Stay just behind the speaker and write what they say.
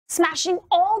smashing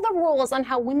all the rules on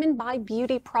how women buy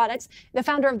beauty products. The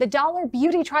founder of the Dollar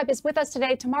Beauty Tribe is with us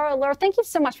today. Tamara Loehr, thank you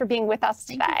so much for being with us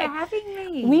today. Thank you for having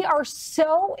me. We are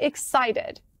so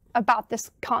excited about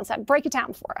this concept. Break it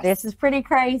down for us. This is pretty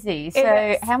crazy.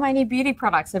 So how many beauty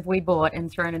products have we bought and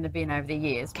thrown in the bin over the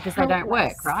years because they don't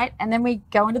work, right? And then we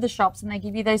go into the shops and they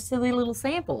give you those silly little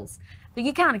samples. But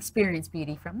you can't experience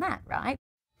beauty from that, right?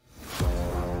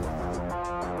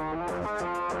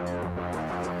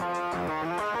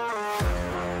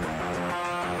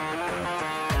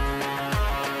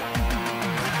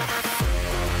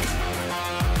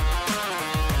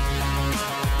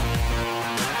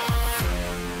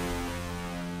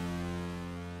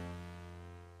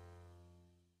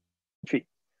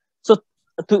 So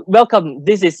to welcome,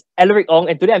 this is Alaric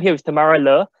and today I'm here with Tamara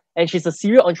Loehr, and she's a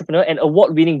serial entrepreneur and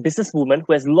award-winning businesswoman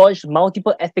who has launched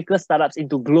multiple ethical startups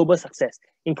into global success,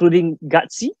 including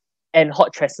Gutsii and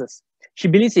Hot Tresses. She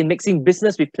believes in mixing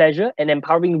business with pleasure and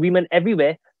empowering women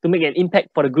everywhere to make an impact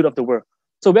for the good of the world.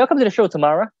 So welcome to the show,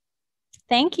 Tamara.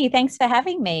 Thank you. Thanks for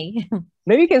having me.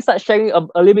 Maybe you can start sharing a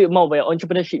little bit more about your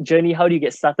entrepreneurship journey. How do you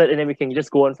get started? And then we can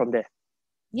just go on from there.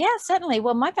 Yeah, certainly.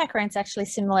 Well, my background's actually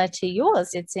similar to yours.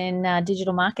 It's in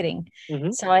digital marketing.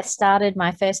 So I started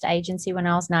my first agency when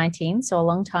I was 19, so a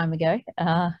long time ago,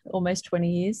 almost 20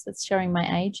 years. That's showing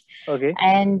my age. Okay.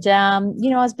 And, you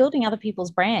know, I was building other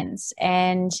people's brands.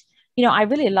 And, you know, I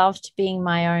really loved being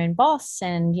my own boss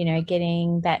and, you know,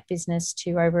 getting that business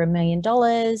to over $1 million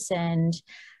and,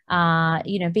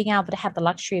 you know, being able to have the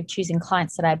luxury of choosing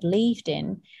clients that I believed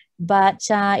in. But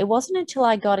it wasn't until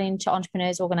I got into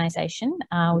Entrepreneurs Organization,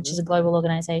 which is a global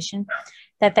organization,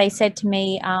 that they said to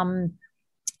me,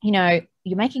 you know,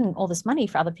 you're making all this money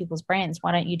for other people's brands.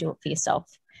 Why don't you do it for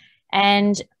yourself?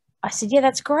 And I said, yeah,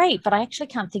 that's great, but I actually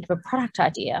can't think of a product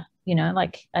idea. You know,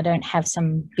 like I don't have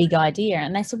some big idea.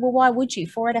 And they said, well, why would you?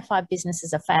 4 out of 5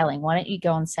 businesses are failing. Why don't you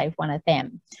go and save one of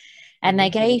them? And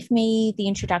they gave me the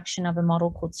introduction of a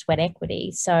model called Sweat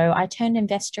Equity. So I turned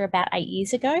investor about 8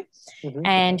 years ago,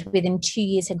 and within 2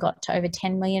 years had got to over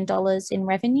 $10 million in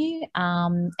revenue,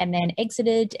 and then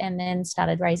exited and then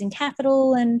started raising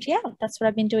capital. And yeah, that's what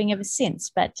I've been doing ever since.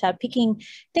 But picking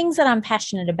things that I'm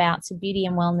passionate about, so beauty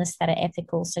and wellness that are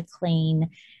ethical, so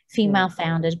clean, female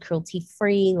founded, cruelty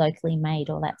free, locally made,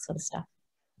 all that sort of stuff.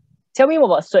 Tell me more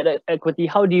about Sweat Equity.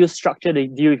 How do you structure the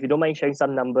deal? If you don't mind sharing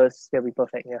some numbers, that'll be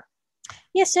perfect. Yeah.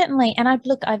 Yeah, certainly. And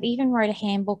I've even wrote a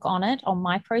handbook on it, on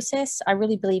my process. I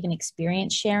really believe in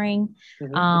experience sharing.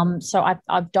 So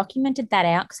I've documented that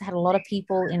out because I had a lot of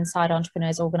people inside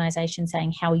Entrepreneurs Organization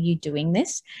saying, how are you doing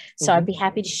this? So I'd be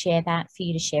happy to share that for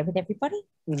you to share with everybody.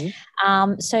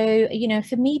 So, you know,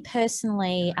 for me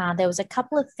personally, there was a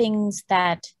couple of things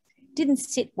that didn't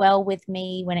sit well with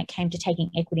me when it came to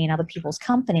taking equity in other people's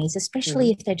companies,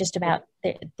 especially if they're just about,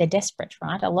 they're desperate,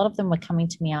 right? A lot of them were coming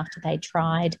to me after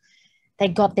they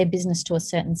got their business to a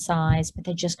certain size, but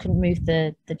they just couldn't move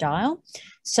the dial.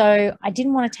 So I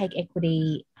didn't want to take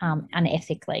equity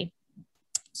unethically.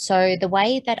 So the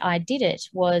way that I did it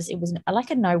was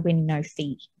like a no-win,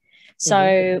 no-fee.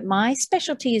 So my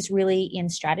specialty is really in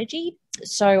strategy.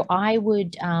 So I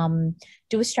would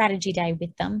do a strategy day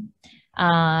with them,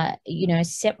 you know,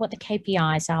 set what the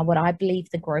KPIs are, what I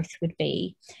believe the growth would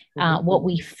be, what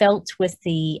we felt was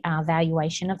the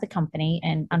valuation of the company.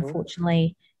 And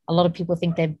unfortunately, a lot of people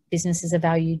think their businesses are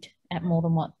valued at more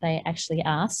than what they actually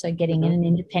are. So getting in an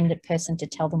independent person to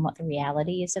tell them what the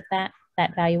reality is of that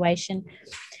valuation.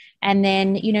 And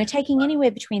then, you know, taking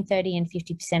anywhere between 30 and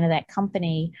 50% of that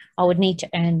company, I would need to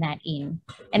earn that in.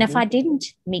 And if I didn't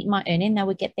meet my earning, they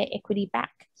would get their equity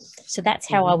back. So that's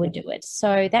how I would do it.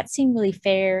 So that seemed really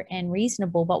fair and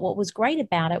reasonable. But what was great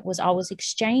about it was I was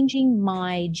exchanging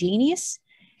my genius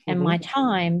and my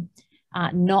time,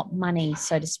 not money,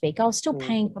 so to speak. I was still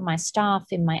paying for my staff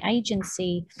in my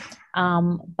agency,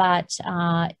 but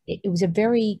it was a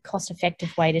very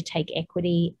cost-effective way to take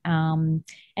equity. And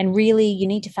really, you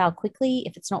need to fail quickly.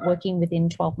 If it's not working within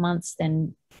 12 months,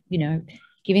 then, you know,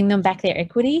 giving them back their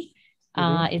equity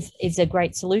is a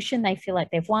great solution. They feel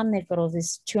like they've won. They've got all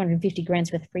this 250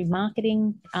 grand's worth of free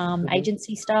marketing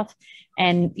agency stuff.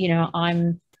 And, you know,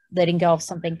 I'm letting go of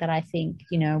something that I think,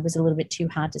 you know, was a little bit too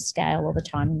hard to scale, or the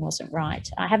timing wasn't right.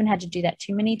 I haven't had to do that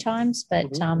too many times, but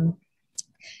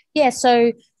yeah,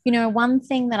 so, you know, one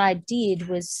thing that I did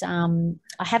was I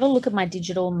had a look at my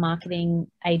digital marketing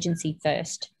agency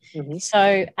first.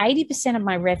 So 80% of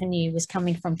my revenue was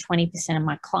coming from 20% of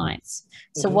my clients.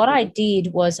 So what I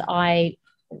did was I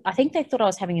I think they thought I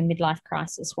was having a midlife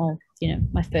crisis. Well,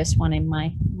 my first one in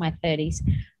my 30s.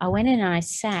 I went in and I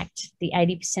sacked the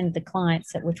 80% of the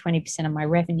clients that were 20% of my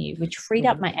revenue, which freed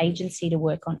up my agency to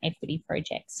work on equity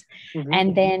projects.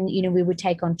 And then, we would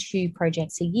take on 2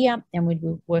 projects a year and we'd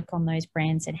work on those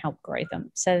brands and help grow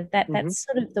them. So that's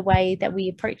sort of the way that we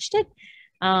approached it.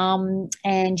 And,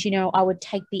 I would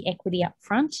take the equity up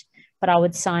front, but I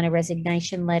would sign a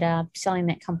resignation letter selling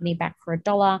that company back for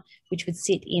 $1, which would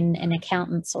sit in an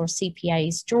accountant's or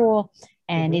CPA's drawer.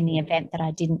 And in the event that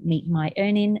I didn't meet my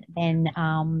earning, then,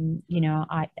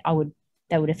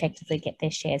 they would effectively get their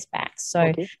shares back.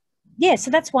 So, so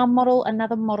that's one model.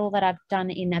 Another model that I've done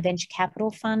in a venture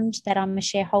capital fund that I'm a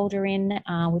shareholder in,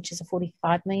 which is a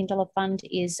 $45 million fund,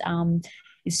 is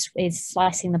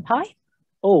Slicing the Pie.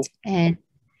 Oh. And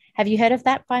have you heard of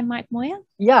that by Mike Moyer?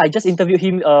 Yeah, I just interviewed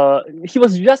him. He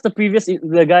was just the previous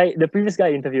guy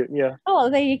I interviewed. Yeah. Oh,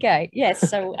 there you go. Yes.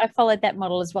 So I followed that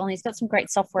model as well. And he's got some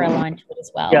great software aligned to it as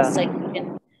well. Yeah. So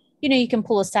you can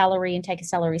pull a salary and take a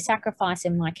salary sacrifice.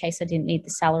 In my case, I didn't need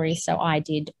the salary, so I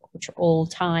did all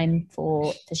time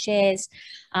for the shares.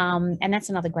 And that's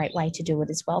another great way to do it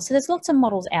as well. So there's lots of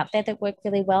models out there that work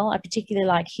really well. I particularly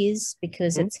like his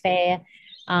because it's fair.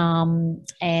 And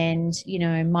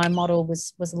my model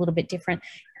was a little bit different.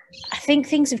 I think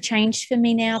things have changed for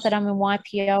me now that I'm in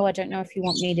YPO. I don't know if you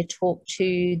want me to talk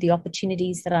to the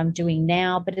opportunities that I'm doing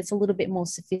now, but it's a little bit more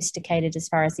sophisticated as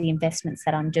far as the investments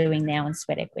that I'm doing now in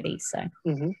sweat equity.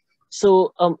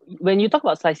 So when you talk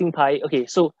about Slicing Pie, okay,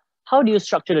 so how do you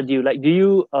structure the deal? Like, do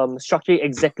you structure it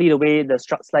exactly the way the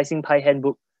Slicing Pie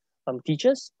handbook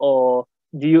teaches, or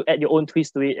do you add your own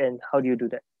twist to it, and how do you do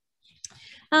that?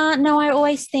 No, I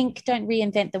always think don't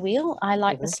reinvent the wheel. I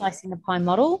like the Slicing the Pie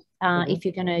model. If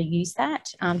you're going to use that,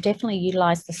 definitely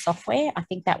utilize the software. I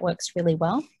think that works really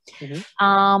well.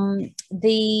 The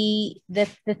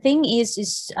thing is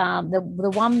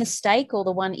the one mistake or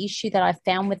the one issue that I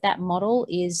found with that model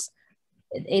is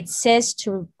it says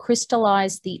to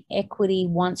crystallize the equity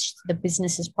once the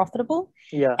business is profitable.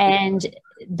 Yeah. And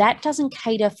that doesn't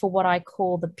cater for what I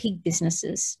call the pig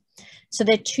businesses. So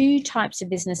there are 2 types of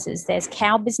businesses. There's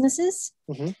cow businesses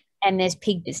and there's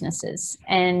pig businesses.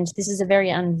 And this is a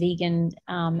very un-vegan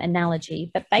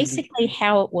analogy. But basically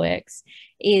how it works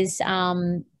is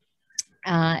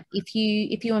if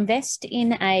you invest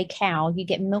in a cow, you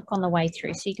get milk on the way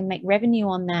through. So you can make revenue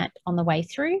on that on the way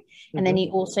through. And then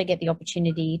you also get the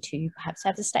opportunity to perhaps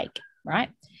have the steak, right?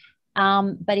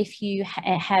 But if you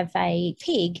have a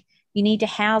pig, you need to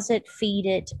house it, feed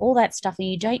it, all that stuff, and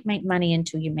you don't make money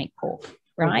until you make pork,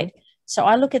 right? So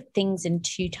I look at things in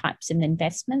 2 types of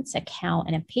investments, a cow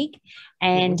and a pig,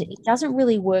 and it doesn't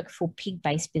really work for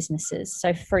pig-based businesses.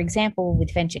 So, for example,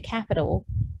 with venture capital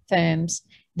firms,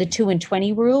 the 2 and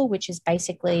 20 rule, which is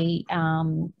basically,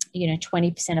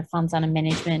 20% of funds under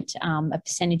management, a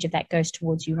percentage of that goes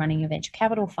towards you running a venture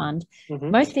capital fund.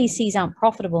 Most VCs aren't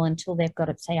profitable until they've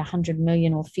got, say, 100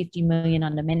 million or 50 million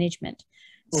under management.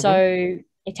 So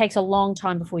it takes a long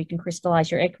time before you can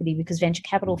crystallize your equity because venture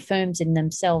capital firms in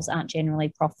themselves aren't generally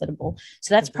profitable.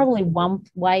 So that's probably one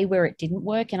way where it didn't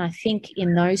work. And I think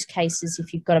in those cases,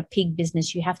 if you've got a pig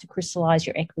business, you have to crystallize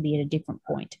your equity at a different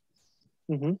point.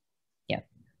 Yeah.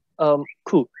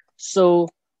 Cool. So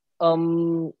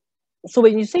when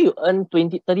you say you earn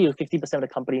 30 to 50% of the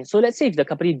company, so let's say if the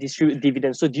company distributes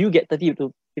dividends, so do you get 30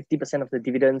 to 50% of the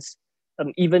dividends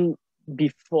even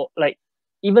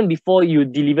before you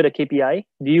deliver the KPI?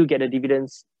 Do you get the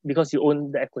dividends because you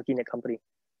own the equity in the company?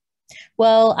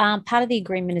 Well, part of the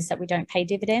agreement is that we don't pay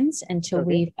dividends until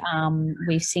we've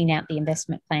seen out the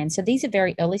investment plan. So these are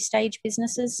very early stage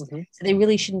businesses, so they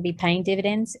really shouldn't be paying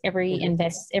dividends. Every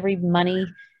money,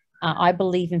 I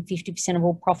believe in 50% of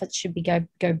all profits should be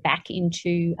go back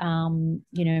into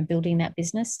building that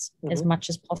business as much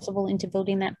as possible into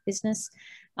building that business.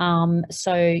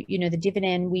 So the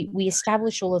dividend, we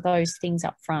establish all of those things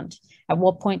up front. At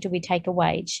what point do we take a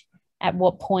wage? At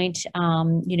what point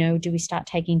do we start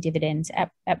taking dividends?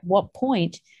 At what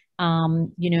point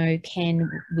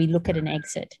can we look at an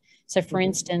exit? So for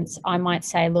instance, I might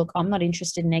say, look, I'm not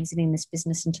interested in exiting this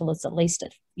business until it's at least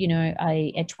at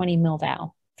a 20 mil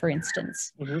val, for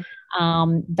instance.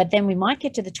 But then we might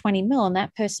get to the 20 mil and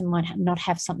that person might not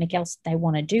have something else that they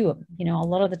want to do. A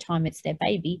lot of the time it's their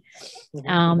baby.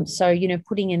 So,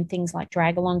 putting in things like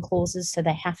drag along clauses so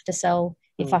they have to sell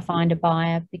if I find a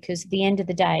buyer, because at the end of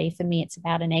the day, for me, it's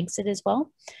about an exit as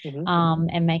well,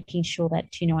 and making sure that,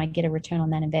 I get a return on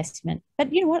that investment.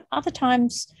 But you know what, other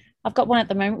times I've got one at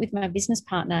the moment with my business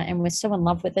partner and we're so in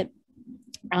love with it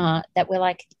that we're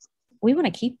like, we want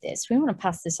to keep this. We want to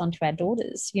pass this on to our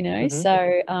daughters, you know.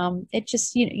 So it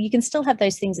just, you know, you can still have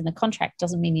those things in the contract.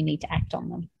 Doesn't mean you need to act on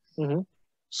them.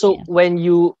 So when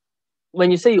you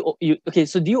say you okay,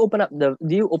 so do you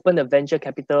open a venture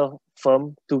capital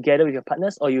firm together with your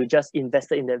partners, or you just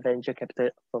invested in that venture capital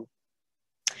firm?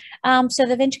 So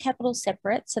the venture capital is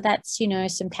separate. So that's, you know,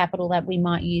 some capital that we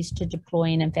might use to deploy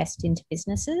and invest into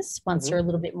businesses once they're a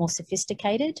little bit more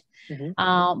sophisticated.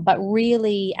 But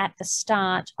really at the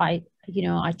start, I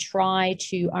try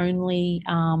to only,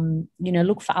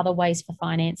 look for other ways for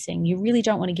financing. You really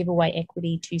don't want to give away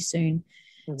equity too soon.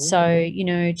 So, you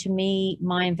know, to me,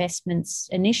 my investments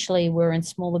initially were in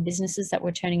smaller businesses that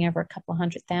were turning over a couple of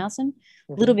 $100,000.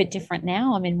 A little bit different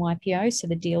now. I'm in YPO, so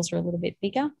the deals are a little bit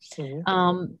bigger.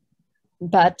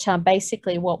 But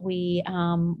basically what we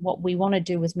want to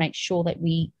do is make sure that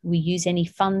we use any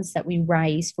funds that we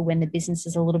raise for when the business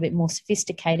is a little bit more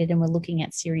sophisticated and we're looking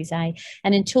at Series A.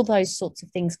 And until those sorts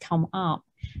of things come up,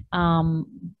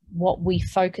 what we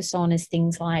focus on is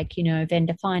things like, you know,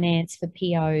 vendor finance for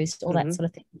POs, all that sort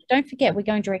of thing. Don't forget, we're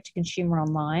going direct to consumer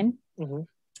online.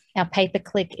 Our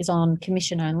pay-per-click is on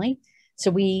commission only. So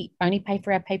we only pay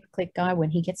for our pay-per-click guy when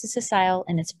he gets us a sale,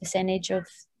 and it's a percentage of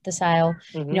the sale.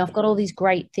 You know, I've got all these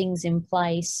great things in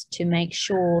place to make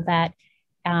sure that,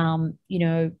 you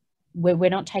know, we're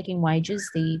not taking wages.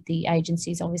 The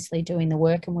agency's obviously doing the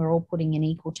work, and we're all putting in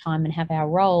equal time and have our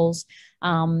roles.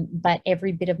 But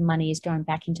every bit of money is going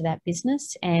back into that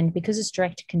business. And because it's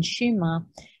direct to consumer,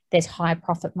 there's high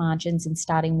profit margins in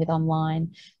starting with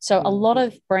online. So a lot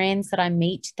of brands that I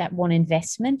meet that want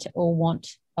investment or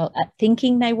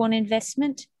thinking they want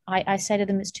investment, I say to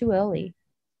them, it's too early.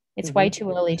 It's way too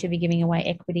early to be giving away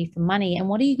equity for money. And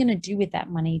what are you going to do with that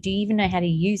money? Do you even know how to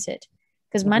use it?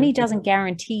 Because money doesn't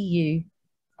guarantee you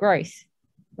growth,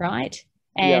 right?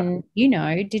 And, you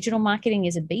know, digital marketing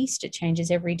is a beast. It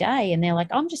changes every day. And they're like,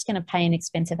 I'm just going to pay an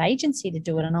expensive agency to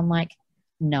do it. And I'm like,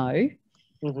 no,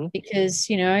 because,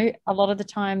 you know, a lot of the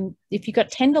time, if you've got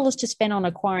 $10 to spend on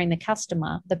acquiring the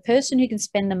customer, the person who can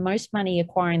spend the most money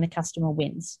acquiring the customer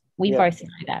wins. We both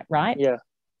know that, right?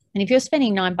 And if you're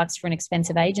spending $9 for an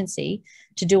expensive agency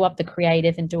to do up the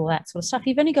creative and do all that sort of stuff,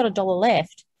 you've only got $1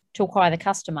 left to acquire the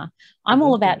customer. I'm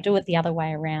all about do it the other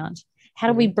way around. How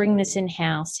do we bring this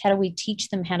in-house? How do we teach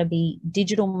them how to be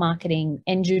digital marketing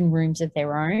engine rooms of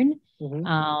their own?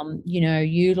 You know,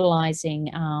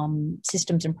 utilizing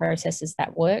systems and processes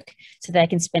that work so they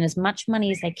can spend as much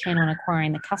money as they can on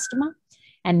acquiring the customer.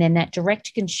 And then that direct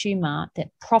to consumer, that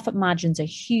profit margins are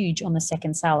huge on the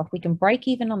second sale. If we can break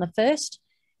even on the first,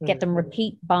 get them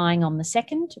repeat buying on the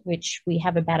second, which we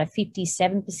have about a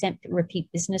 57% repeat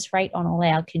business rate on all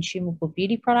our consumable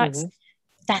beauty products.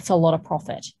 That's a lot of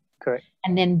profit. Correct.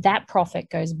 And then that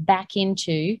profit goes back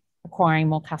into acquiring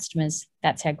more customers.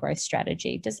 That's our growth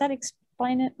strategy. Does that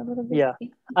explain it a little bit? Yeah.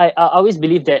 I always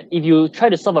believe that if you try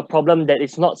to solve a problem that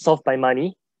is not solved by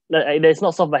money, that is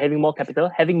not solved by having more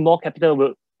capital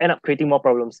will end up creating more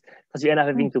problems because you end up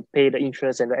having to pay the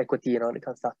interest and the equity and all that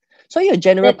kind of stuff. So you're a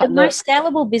general partner. The most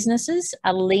scalable businesses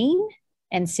are lean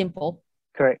and simple.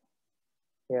 Correct.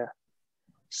 Yeah.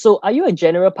 So are you a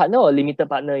general partner or limited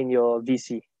partner in your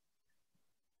VC?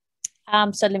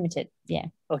 So limited, yeah.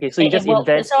 Okay, so you just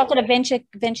invest. So I've got a venture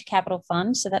capital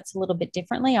fund, so that's a little bit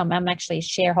differently. I'm actually a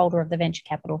shareholder of the venture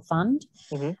capital fund,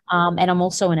 and I'm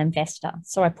also an investor.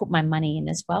 So I put my money in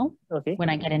as well when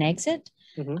I get an exit.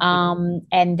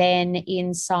 And then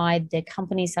inside the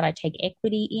companies that I take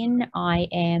equity in, I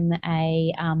am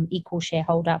a equal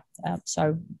shareholder.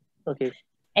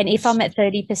 And if I'm at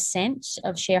 30%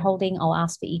 of shareholding, I'll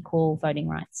ask for equal voting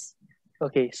rights.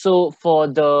 Okay, so for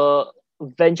the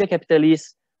venture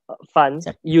capitalist fund,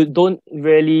 you don't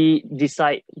really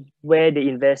decide where they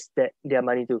invest their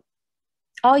money to.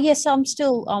 Oh yes, I'm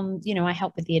still you know, I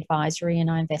help with the advisory and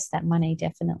I invest that money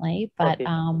definitely, but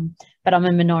I'm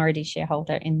a minority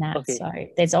shareholder in that. So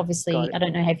there's obviously, I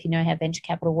don't know if you know how venture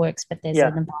capital works, but there's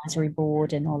an advisory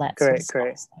board and all that sort of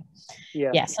stuff.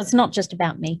 So, so it's not just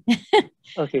about me.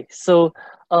 Okay, so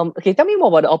tell me more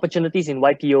about the opportunities in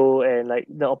YPO and like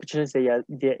the opportunities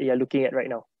that you're looking at right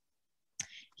now.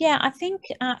 Yeah, I think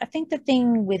the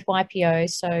thing with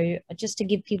YPO, so just to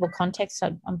give people context,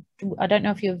 I don't know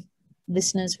if your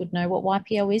listeners would know what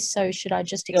YPO is, so should I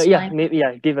just explain?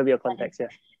 Give a bit of context,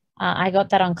 I got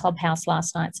that on Clubhouse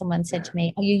last night. Someone said to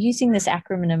me, are you using this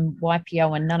acronym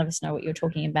YPO and none of us know what you're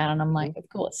talking about? And I'm like, of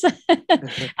course.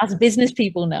 Us business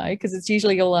people know, because it's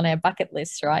usually all on our bucket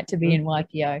lists, right, to be in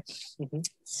YPO.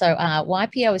 So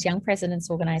YPO is Young Presidents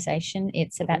Organization.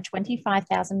 It's about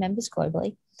 25,000 members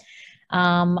globally.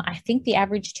 I think the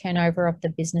average turnover of the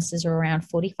businesses are around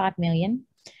 45 million.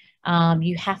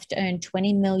 You have to earn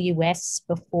 20 mil US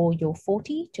before you're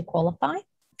 40 to qualify.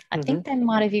 I think they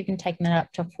might have even taken it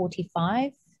up to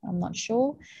 45. I'm not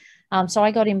sure. So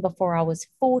I got in before I was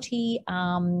 40.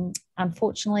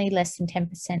 Unfortunately, less than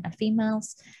 10% are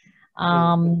females.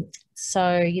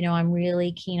 So, you know, I'm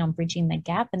really keen on bridging the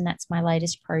gap, and that's my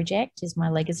latest project, is my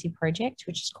legacy project,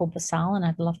 which is called Basal, and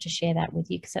I'd love to share that with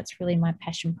you because that's really my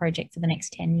passion project for the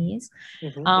next 10 years.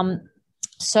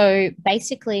 So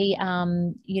basically,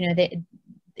 you know,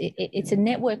 it's a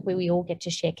network where we all get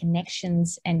to share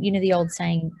connections, and, you know, the old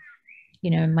saying, you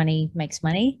know, money makes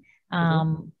money.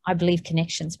 I believe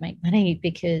connections make money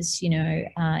because, you know,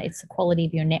 it's the quality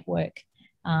of your network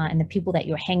and the people that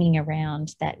you're hanging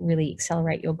around that really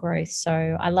accelerate your growth. So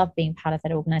I love being part of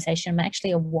that organization. I'm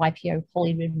actually a YPO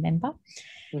Hollywood member,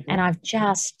 and I've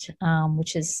just,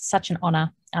 which is such an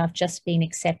honor, I've just been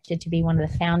accepted to be one of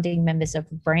the founding members of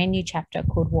a brand new chapter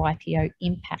called YPO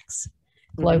Impacts,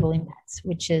 Global Impacts,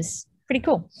 which is pretty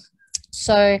cool.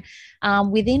 So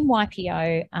within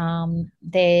YPO,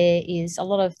 there is a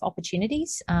lot of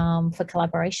opportunities for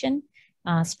collaboration,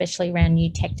 especially around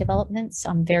new tech developments.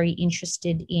 I'm very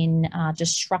interested in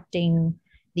disrupting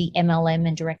the MLM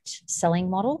and direct selling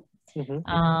model,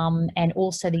 and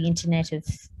also the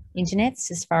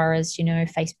internets, as far as, you know,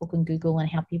 Facebook and Google and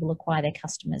how people acquire their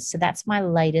customers. So that's my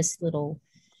latest little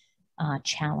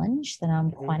challenge that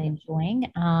I'm quite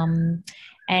enjoying.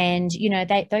 And, you know,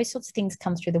 those sorts of things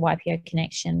come through the YPO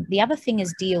connection. The other thing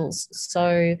is deals.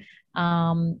 So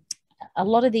a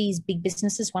lot of these big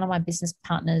businesses, one of my business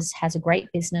partners has a great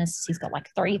business. He's got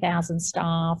like 3,000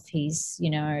 staff. He's, you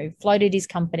know, floated his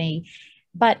company,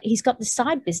 but he's got the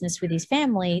side business with his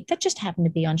family that just happened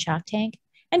to be on Shark Tank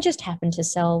and just happened to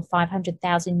sell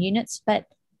 500,000 units. But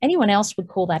anyone else would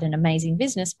call that an amazing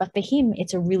business. But for him,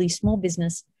 it's a really small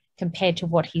business compared to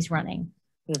what he's running.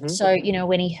 So, you know,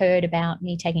 when he heard about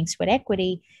me taking sweat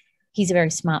equity, he's a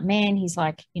very smart man. He's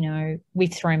like, you know,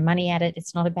 we've thrown money at it.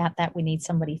 It's not about that. We need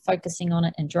somebody focusing on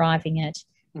it and driving it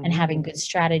and having good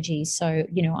strategies. So,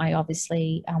 you know, I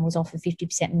obviously was offered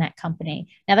 50% in that company.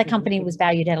 Now, that company was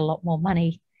valued at a lot more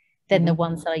money than the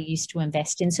ones that I used to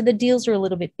invest in. So the deals are a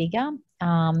little bit bigger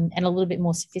and a little bit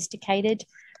more sophisticated.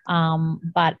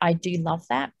 But I do love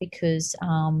that because,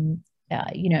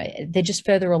 you know, they're just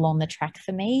further along the track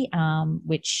for me,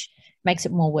 which makes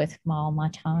it more worthwhile my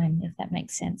time, if that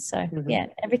makes sense. So yeah,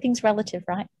 everything's relative,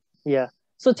 right? Yeah.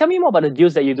 So tell me more about the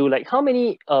deals that you do. Like, how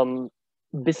many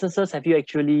businesses have you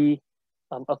actually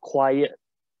acquired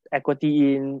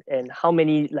equity in, and how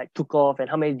many like took off, and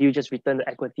how many do you just return the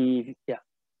equity? Yeah.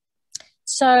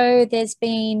 So there's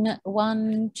been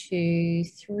 1, 2,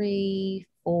 3,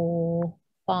 4,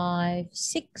 5,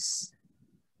 6,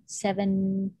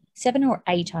 7 or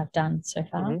 8 I've done so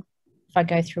far, if I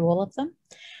go through all of them.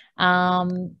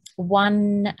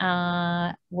 One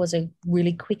was a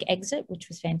really quick exit, which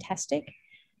was fantastic.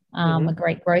 A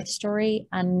great growth story.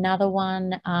 Another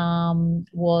one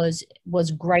was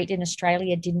great in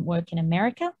Australia, didn't work in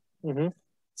America.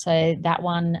 So that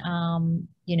one,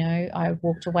 you know, I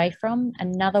walked away from.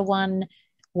 Another one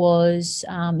was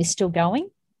is still going,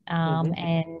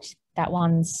 and that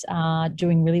one's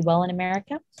doing really well in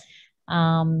America.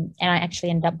 And I actually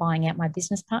ended up buying out my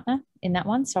business partner in that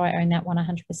one, so I own that one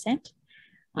 100%.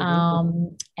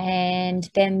 And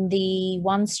then the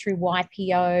ones through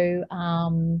YPO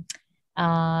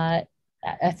are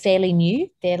fairly new.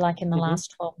 They're like in the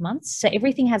last 12 months. So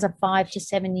everything has a 5 to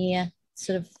 7 year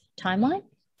sort of timeline.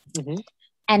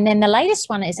 And then the latest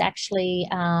one is actually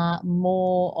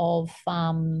more of,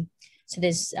 so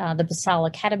there's the Basal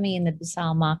Academy and the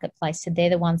Basal Marketplace. So they're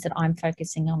the ones that I'm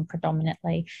focusing on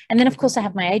predominantly. And then, of course, I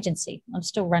have my agency. I'm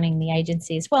still running the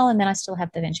agency as well. And then I still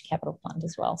have the venture capital fund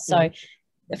as well. So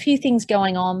a few things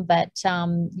going on. But,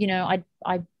 you know,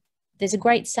 there's a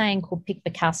great saying called pick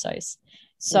Picassos.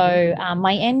 So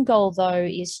my end goal, though,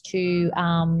 is to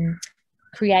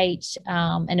create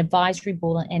an advisory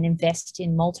board and invest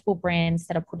in multiple brands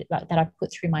that I put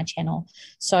through my channel.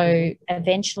 So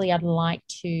eventually I'd like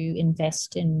to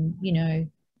invest in, you know,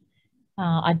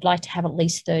 I'd like to have at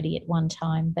least 30 at one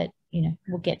time, but, you know,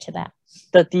 we'll get to that.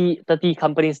 30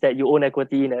 companies that you own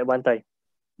equity in at one time.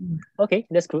 Okay,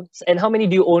 that's cool. And how many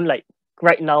do you own, like,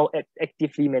 right now,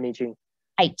 actively managing?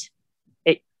 8.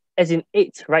 8. As in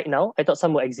 8 right now? I thought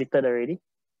some were exited already.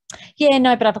 Yeah,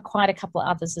 no, but I've acquired a couple of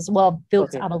others as well,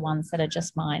 built other ones that are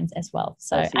just mine as well.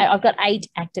 So I've got 8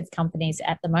 active companies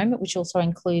at the moment, which also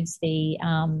includes the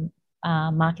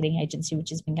marketing agency, which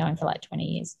has been going for like 20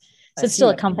 years. So it's still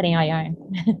a company I own.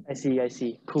 I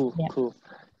see. Cool.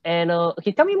 And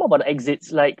okay, tell me more about the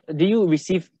exits. Like, do you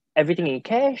receive everything in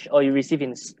cash, or you receive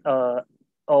in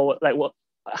or like what?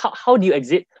 How do you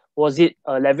exit? Was it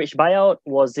a leverage buyout?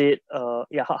 Was it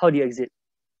how do you exit?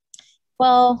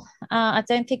 Well, I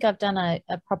don't think I've done a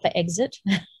proper exit.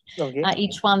 Okay.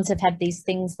 Each ones have had these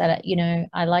things that,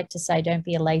 I like to say, don't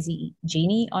be a lazy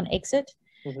genie on exit.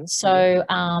 So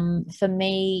for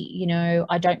me,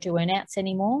 I don't do earnouts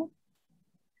anymore.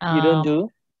 You don't do?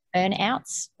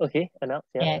 Earnouts. Okay, earnouts,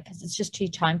 yeah. Yeah, because it's just too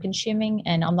time consuming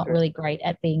and I'm not really great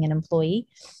at being an employee.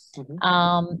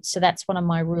 So that's one of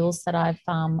my rules that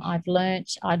I've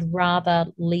learnt. I'd rather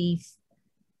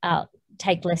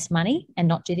take less money and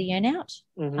not do the earnout.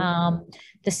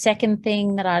 The second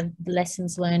thing that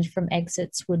lessons learned from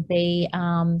exits would be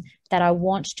that I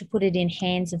want to put it in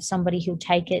hands of somebody who'll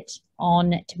take it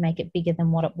on to make it bigger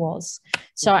than what it was.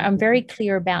 So I'm very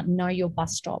clear about know your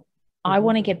bus stop. I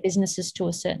want to get businesses to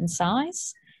a certain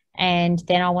size, and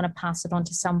then I want to pass it on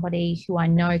to somebody who I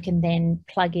know can then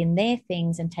plug in their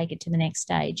things and take it to the next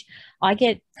stage. I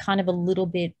get kind of a little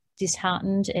bit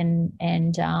disheartened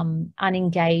and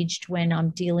unengaged when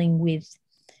I'm dealing with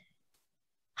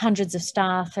hundreds of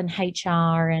staff and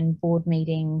HR and board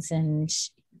meetings and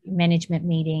management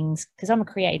meetings, because I'm a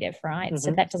creative, right?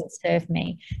 So that doesn't serve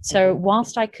me. So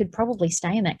whilst I could probably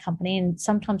stay in that company, and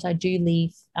sometimes I do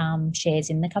leave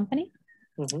shares in the company,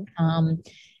 but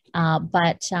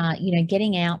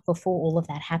getting out before all of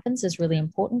that happens is really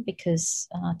important, because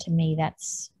to me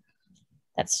that's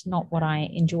not what I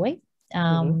enjoy.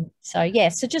 So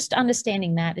just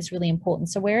understanding that is really important.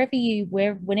 So whenever you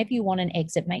want an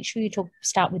exit, make sure you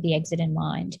start with the exit in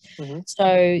mind.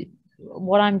 So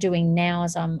what I'm doing now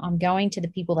is I'm going to the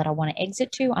people that I want to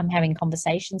exit to. I'm having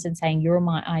conversations and saying, you're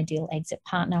my ideal exit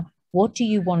partner. What do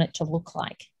you want it to look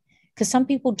like? Because some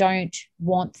people don't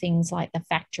want things like the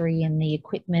factory and the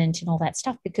equipment and all that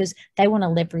stuff, because they want to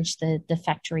leverage the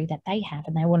factory that they have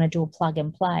and they want to do a plug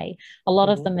and play. A lot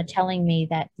of them are telling me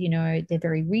that, they're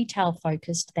very retail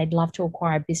focused. They'd love to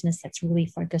acquire a business that's really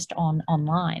focused on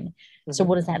online. So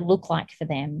what does that look like for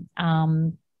them?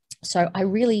 So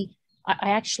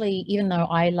I actually, even though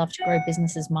I love to grow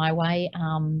businesses my way,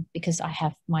 because I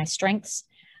have my strengths,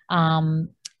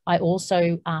 I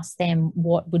also ask them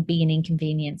what would be an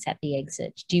inconvenience at the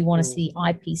exit. Do you want to see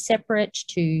IP separate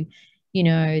to,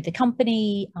 the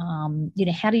company?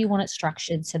 How do you want it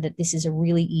structured so that this is a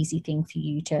really easy thing for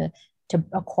you to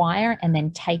acquire and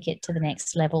then take it to the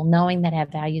next level, knowing that our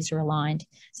values are aligned?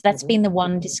 So that's been the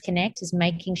one disconnect, is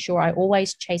making sure I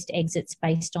always chased exits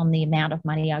based on the amount of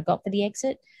money I got for the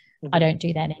exit. I don't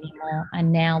do that anymore. I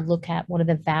now look at what are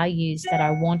the values that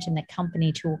I want in the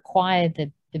company to acquire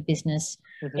the business.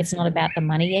 It's not about the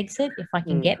money exit. If I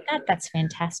can get that, that's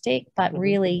fantastic. But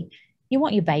really, you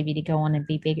want your baby to go on and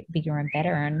be bigger and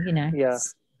better. And,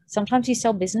 sometimes you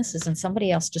sell businesses and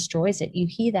somebody else destroys it. You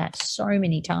hear that so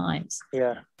many times.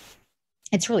 Yeah.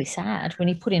 It's really sad when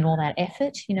you put in all that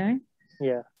effort,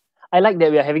 Yeah. I like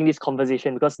that we are having this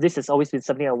conversation, because this has always been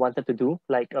something I wanted to do,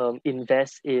 like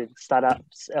invest in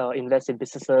startups, invest in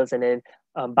businesses, and then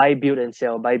buy, build, and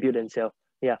sell.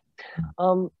 Yeah.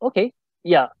 Okay.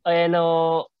 Yeah. And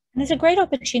there's a great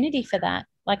opportunity for that.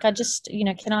 Like, I just,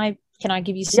 can I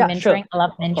give you some mentoring? Sure. I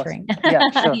love mentoring. Yeah,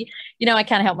 sure. I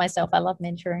can't help myself. I love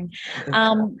mentoring.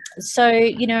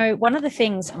 So, one of the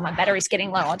things, my battery's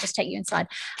getting low. I'll just take you inside.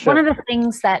 Sure. One of the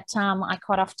things that I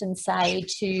quite often say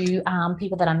to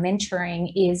people that I'm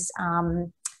mentoring is,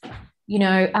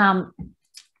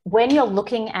 when you're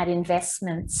looking at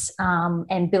investments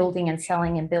and building and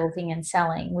selling,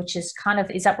 which is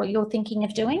is that what you're thinking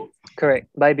of doing? Correct.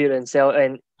 Buy, build, and sell.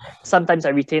 And sometimes I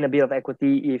retain a bit of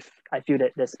equity if I feel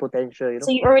that there's potential.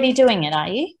 So you're already doing it, are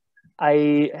you?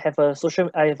 I have a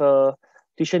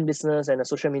tuition business and a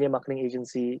social media marketing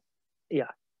agency. Yeah.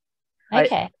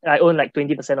 Okay. I own like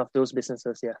 20% of those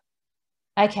businesses. Yeah.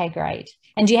 Okay, great.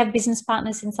 And do you have business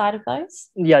partners inside of those?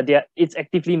 Yeah, it's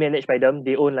actively managed by them.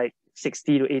 They own like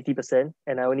 60 to 80%,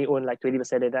 and I only own like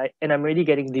 20%, and I'm already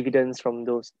getting dividends from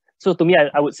those. So to me,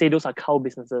 I would say those are cow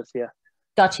businesses. Yeah.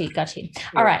 Got you.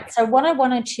 All right. So what I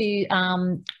wanted to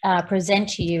present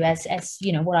to you as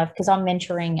because I'm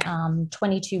mentoring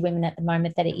 22 women at the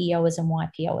moment that are EOers and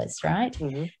YPOers, right?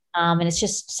 And it's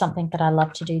just something that I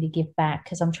love to do to give back,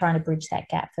 because I'm trying to bridge that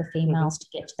gap for females to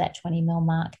get to that 20 mil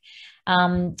mark.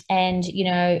 And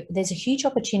there's a huge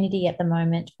opportunity at the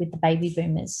moment with the baby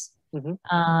boomers.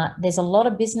 There's a lot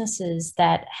of businesses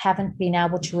that haven't been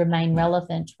able to remain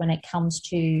relevant when it comes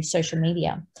to social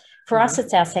media. For us,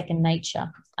 it's our second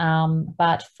nature,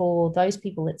 but for those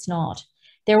people, it's not.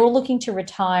 They're all looking to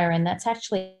retire, and that's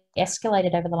actually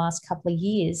escalated over the last couple of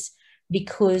years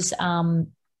because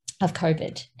of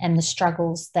COVID and the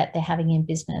struggles that they're having in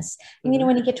business. And,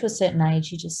 when you get to a certain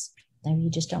age, you just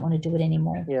don't want to do it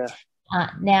anymore. Yeah.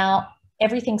 Now,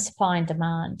 everything's supply and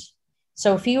demand.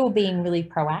 So if you were being really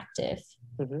proactive,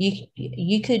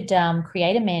 you could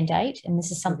create a mandate, and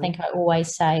this is something I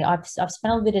always say. I've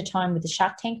spent a bit of time with the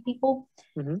Shark Tank people,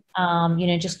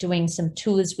 just doing some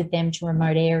tours with them to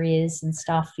remote areas and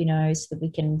stuff, so that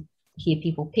we can hear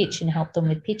people pitch and help them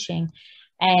with pitching.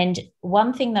 And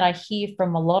one thing that I hear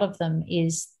from a lot of them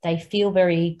is they feel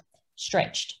very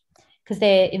stretched because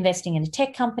they're investing in a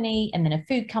tech company and then a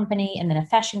food company and then a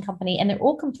fashion company, and they're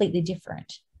all completely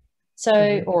different.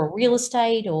 So, or real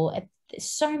estate, or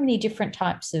so many different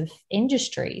types of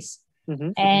industries.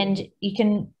 And you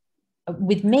can,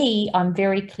 with me, I'm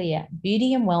very clear: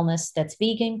 beauty and wellness that's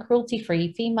vegan,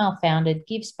 cruelty-free, female founded,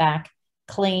 gives back,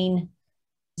 clean,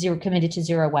 committed to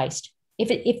zero waste.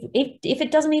 If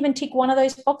it doesn't even tick one of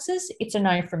those boxes, it's a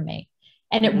no from me.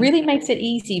 And it really makes it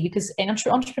easy because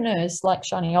entrepreneurs like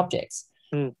shiny objects.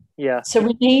 So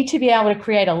we need to be able to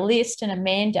create a list and a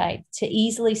mandate to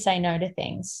easily say no to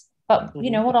things. But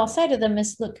what I'll say to them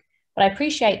is, look, but I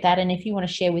appreciate that. And if you want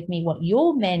to share with me what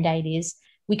your mandate is,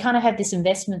 we kind of have this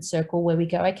investment circle where we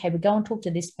go, okay, we go and talk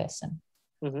to this person.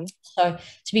 So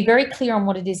to be very clear on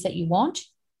what it is that you want,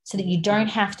 so that you don't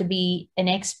have to be an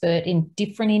expert in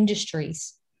different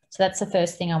industries. So that's the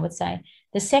first thing I would say.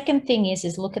 The second thing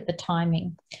is look at the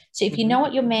timing. So if you know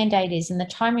what your mandate is, and the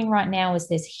timing right now is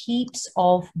there's heaps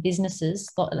of businesses,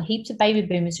 heaps of baby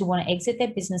boomers who want to exit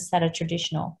their business that are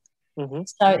traditional.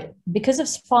 So because of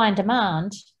supply and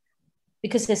demand,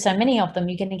 because there's so many of them,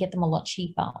 you're going to get them a lot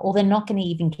cheaper, or they're not going to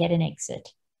even get an exit.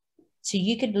 So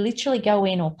you could literally go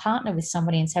in or partner with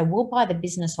somebody and say, we'll buy the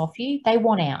business off you. They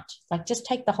want out. Like, just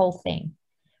take the whole thing.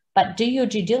 But do your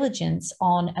due diligence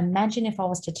on, imagine if I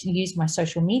was to use my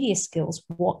social media skills,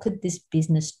 what could this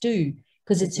business do?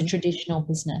 Because it's a traditional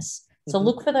business. So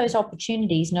look for those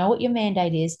opportunities, know what your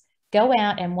mandate is, go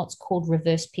out and what's called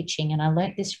reverse pitching. And I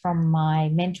learned this from my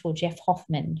mentor, Jeff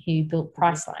Hoffman, who built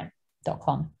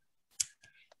Priceline.com.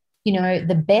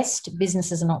 The best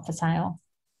businesses are not for sale.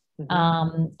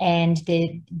 And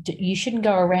you shouldn't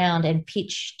go around and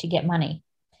pitch to get money.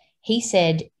 He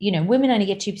said, women only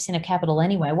get 2% of capital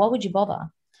anyway. Why would you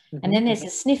bother? And then there's a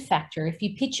sniff factor. If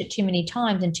you pitch it too many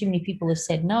times and too many people have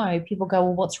said no, people go,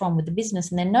 well, what's wrong with the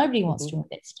business? And then nobody wants to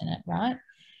invest in it, right?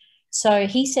 So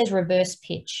he says reverse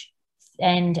pitch.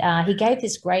 And he gave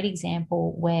this great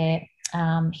example where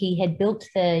he had built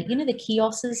the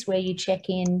kiosks where you check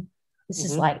in. This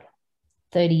is like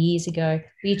 30 years ago, where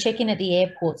you check in at the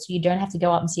airport so you don't have to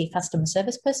go up and see a customer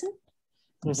service person.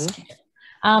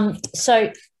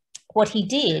 So what he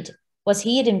did was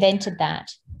he had invented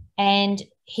that, and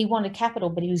he wanted capital,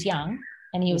 but he was young,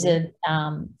 and he was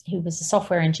a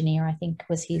software engineer, I think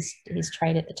was his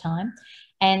trade at the time.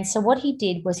 And so what he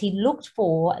did was he looked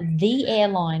for the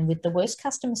airline with the worst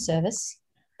customer service,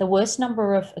 the worst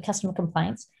number of customer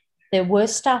complaints, the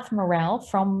worst staff morale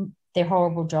from their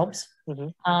horrible jobs,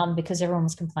 because everyone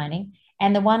was complaining,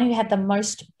 and the one who had the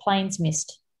most planes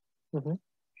missed.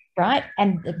 Right?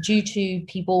 And due to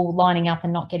people lining up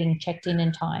and not getting checked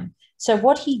in time. So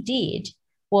what he did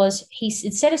was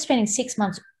instead of spending 6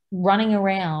 months running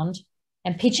around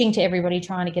and pitching to everybody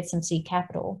trying to get some seed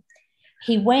capital,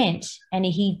 he went and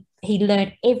he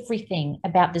learned everything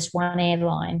about this one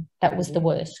airline that was the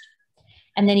worst.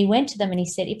 And then he went to them and he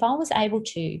said, if I was able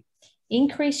to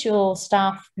increase your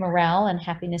staff morale and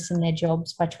happiness in their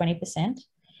jobs by 20%,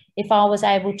 if I was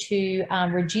able to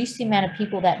reduce the amount of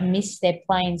people that miss their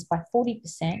planes by 40%,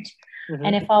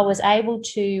 and if I was able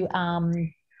to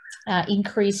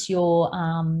increase your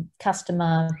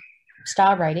customer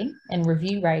star rating and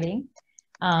review rating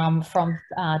from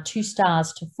 2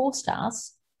 stars to 4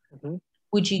 stars,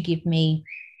 would you give me,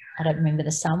 I don't remember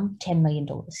the sum, $10 million?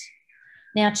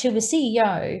 Now, to a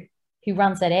CEO who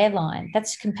runs that airline,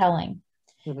 that's compelling.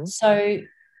 So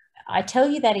I tell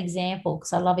you that example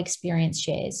because I love experience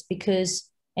shares,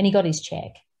 and he got his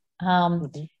check,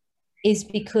 is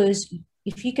because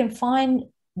if you can find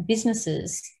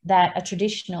businesses that are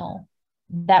traditional,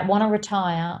 that want to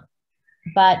retire,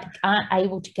 but aren't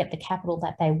able to get the capital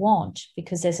that they want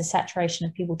because there's a saturation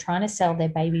of people trying to sell their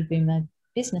baby boomer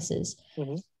businesses,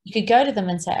 you could go to them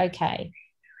and say, okay,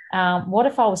 what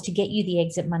if I was to get you the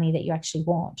exit money that you actually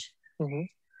want?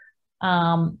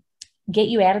 Get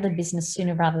you out of the business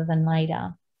sooner rather than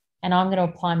later. And I'm going to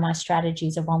apply my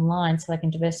strategies of online so I can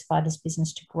diversify this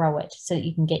business to grow it so that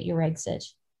you can get your exit.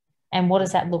 And what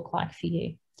does that look like for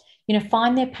you?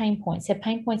 Find their pain points. Their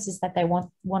pain points is that they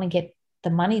want to get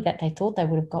the money that they thought they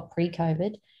would have got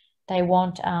pre-COVID. They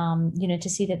want, to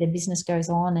see that their business goes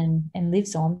on and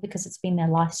lives on because it's been their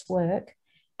life's work.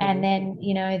 And then,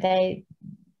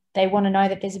 they want to know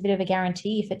that there's a bit of a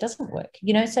guarantee if it doesn't work,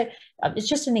 you know. So it's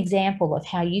just an example of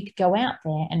how you could go out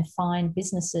there and find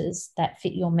businesses that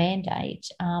fit your mandate,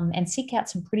 and seek out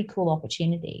some pretty cool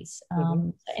opportunities.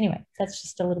 So anyway, that's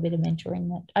just a little bit of mentoring.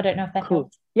 That I don't know if that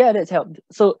helps. Yeah, that's helped.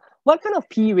 So what kind of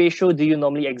PE ratio do you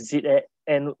normally exit at,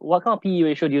 and what kind of PE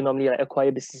ratio do you normally like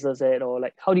acquire businesses at, or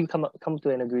like how do you come to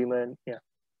an agreement? Yeah.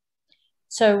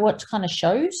 So what kind of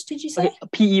shows did you say? Okay,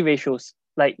 PE ratios,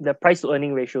 like the price to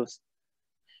earning ratios.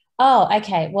 Oh,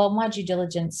 okay. Well, my due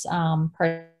diligence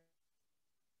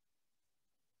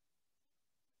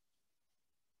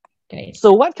Okay.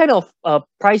 So what kind of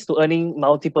price to earning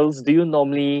multiples do you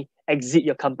normally exit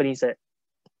your companies at?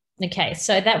 Okay,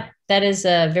 so that is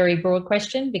a very broad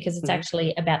question because it's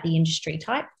actually about the industry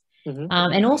type.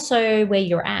 And also where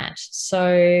you're at.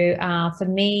 So for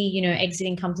me, you know,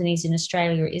 exiting companies in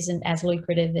Australia isn't as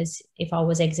lucrative as if I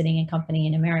was exiting a company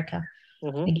in America.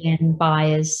 Again,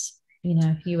 buyers, you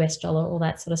know, US dollar, all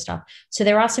that sort of stuff. So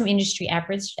there are some industry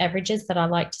averages that I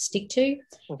like to stick to.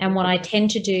 And what I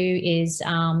tend to do is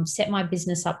set my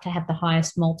business up to have the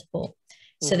highest multiple.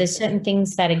 So there's certain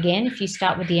things that, again, if you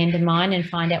start with the end in mind and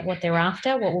find out what they're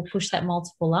after, what will push that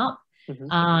multiple up.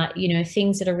 You know,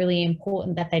 things that are really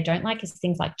important that they don't like is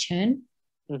things like churn.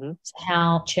 So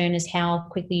how churn is how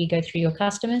quickly you go through your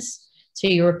customers. So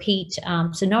you repeat.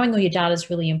 So knowing all your data is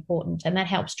really important, and that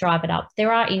helps drive it up.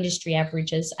 There are industry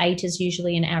averages. 8 is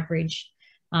usually an average.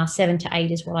 7 to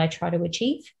 8 is what I try to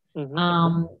achieve.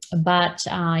 But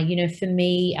you know, for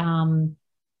me,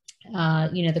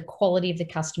 you know, the quality of the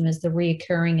customers, the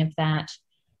reoccurring of that,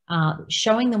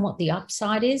 showing them what the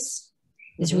upside is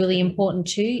really important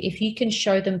too. If you can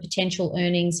show them potential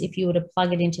earnings, if you were to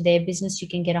plug it into their business, you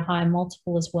can get a higher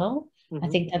multiple as well. I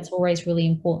think that's always really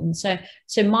important. So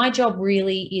my job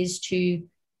really is to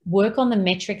work on the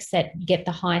metrics that get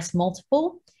the highest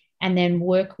multiple, and then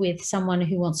work with someone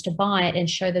who wants to buy it and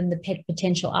show them the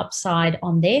potential upside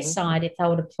on their side if they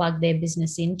were to plug their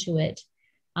business into it,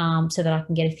 so that I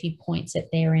can get a few points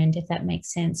at their end, if that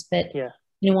makes sense. But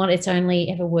you know what, it's only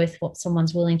ever worth what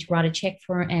someone's willing to write a check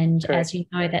for. And as you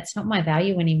know, that's not my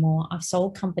value anymore. I've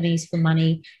sold companies for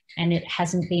money and it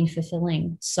hasn't been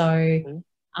fulfilling. So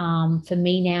for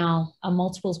me now, a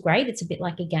multiple is great. It's a bit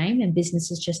like a game, and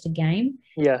business is just a game.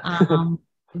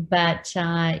 But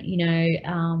you know,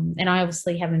 and I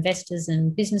obviously have investors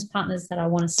and business partners that I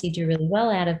want to see do really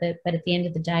well out of it. But at the end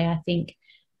of the day, I think,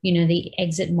 you know, the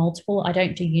exit multiple, I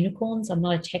don't do unicorns. I'm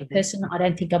not a tech person. I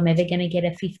don't think I'm ever going to get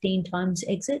a 15 times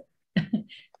exit. Who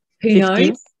 15?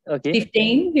 Knows? Okay.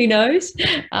 15, who knows?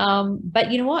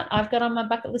 But you know what? I've got on my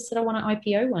bucket list that I want to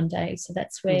IPO one day. So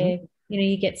that's where, you know,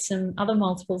 you get some other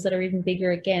multiples that are even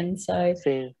bigger again. So,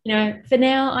 you know, for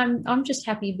now, I'm just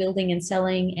happy building and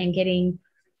selling and getting.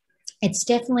 It's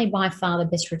definitely by far the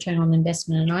best return on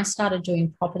investment. And I started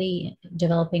doing property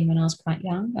developing when I was quite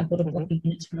young. I bought a block of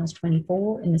units when I was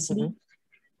 24 in the city.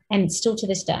 And still to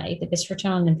this day, the best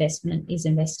return on investment is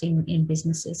investing in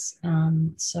businesses.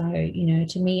 So, you know,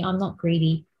 to me, I'm not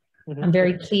greedy. I'm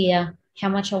very clear how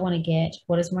much I want to get.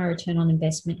 What is my return on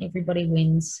investment? Everybody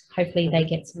wins. Hopefully they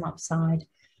get some upside.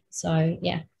 So,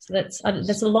 yeah, so that's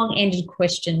a long-ended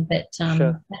question, but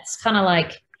that's kind of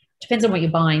like, depends on what you're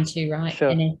buying too, right?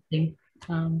 And anything.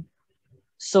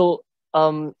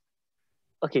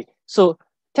 Okay. So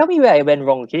tell me where I went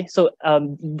wrong, okay? So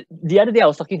the other day I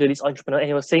was talking to this entrepreneur and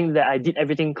he was saying that I did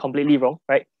everything completely wrong,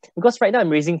 right? Because right now I'm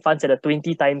raising funds at a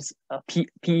 20 times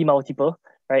PE multiple,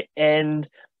 right? And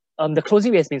the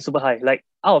closing rate has been super high. Like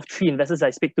out of 3 investors I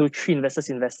speak to, 3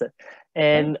 investors invested.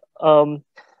 And so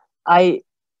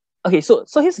here's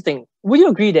the thing. Would you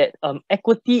agree that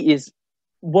equity is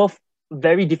worth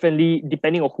very differently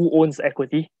depending on who owns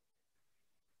equity?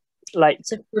 Like,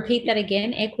 so repeat that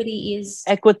again. Equity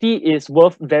is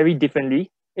worth very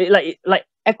differently. Like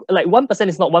 1%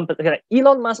 is not 1%. Like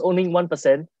Elon Musk owning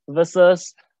 1%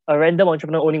 versus a random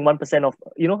entrepreneur owning 1% of,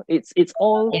 you know, it's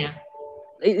all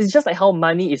it's just like how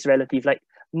money is relative. Like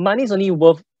money is only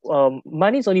worth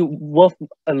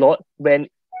a lot when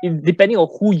depending on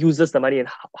who uses the money and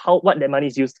what that money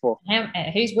is used for.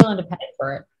 Who's willing to pay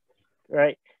for it,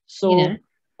 right? So, you know?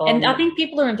 And I think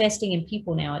people are investing in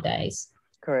people nowadays.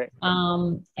 Correct.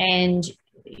 And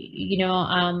you know,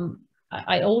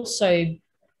 I also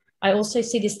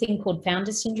see this thing called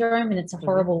founder syndrome, and it's a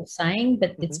horrible saying,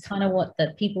 but it's kind of what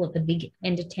the people at the big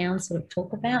end of town sort of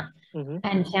talk about.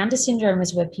 And founder syndrome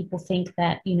is where people think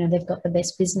that, you know, they've got the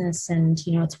best business and,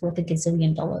 you know, it's worth $1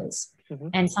 gazillion.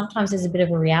 And sometimes there's a bit of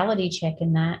a reality check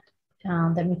in that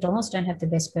McDonald's don't have the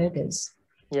best burgers.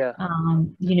 You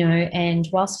know, and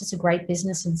whilst it's a great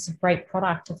business and it's a great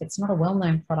product, if it's not a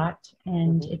well-known product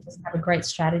and it doesn't have a great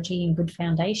strategy and good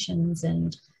foundations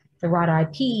and, the right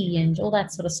IP and all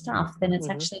that sort of stuff, then it's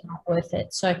actually not worth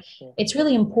it. So it's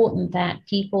really important that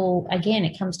people, again,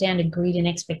 it comes down to greed and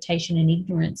expectation and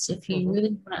ignorance. If you really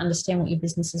want to understand what your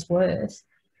business is worth,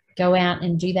 go out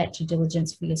and do that due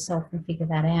diligence for yourself and figure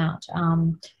that out.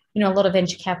 You know, a lot of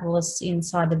venture capitalists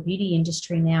inside the beauty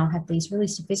industry now have these really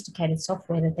sophisticated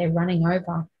software that they're running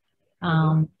over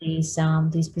these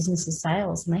businesses'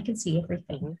 sales, and they can see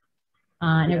everything.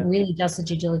 And it really does the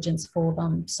due diligence for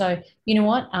them. So, you know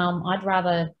what? I'd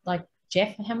rather, like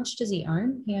Jeff, how much does he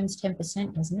own? He owns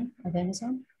 10%, doesn't he, of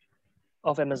Amazon?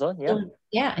 Of Amazon, yeah.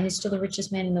 Yeah, and he's still the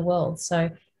richest man in the world. So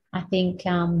I think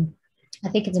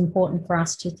it's important for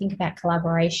us to think about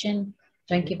collaboration.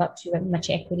 Don't give up too much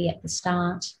equity at the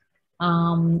start.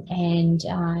 And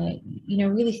you know,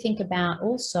 really think about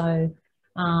also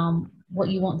what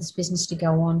you want this business to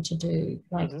go on to do.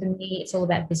 Like for me, it's all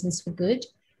about business for good.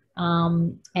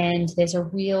 And there's a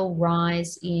real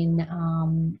rise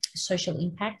in social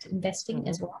impact investing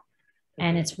as well.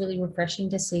 And it's really refreshing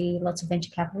to see lots of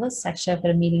venture capitalists. Actually, I've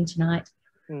got a meeting tonight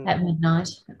at midnight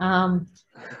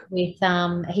with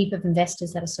a heap of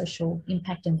investors that are social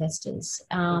impact investors.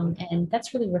 And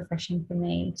that's really refreshing for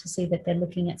me to see that they're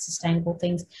looking at sustainable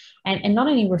things. And not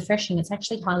only refreshing, it's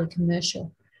actually highly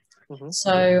commercial.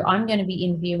 So I'm going to be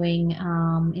interviewing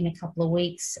in a couple of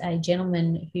weeks a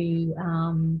gentleman who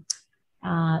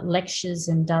lectures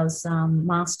and does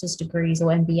master's degrees or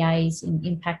MBAs in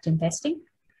impact investing.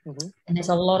 And there's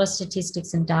a lot of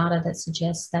statistics and data that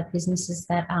suggests that businesses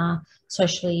that are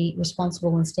socially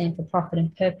responsible and stand for profit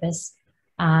and purpose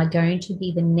are going to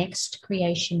be the next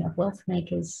creation of wealth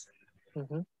makers.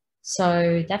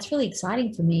 So that's really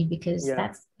exciting for me because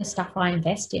that's the stuff I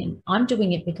invest in. I'm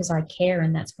doing it because I care,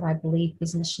 and that's what I believe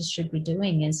businesses should be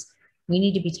doing. Is we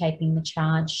need to be taking the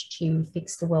charge to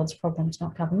fix the world's problems,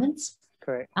 not governments.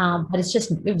 Correct. But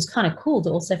it was kind of cool to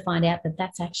also find out that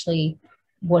that's actually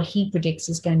what he predicts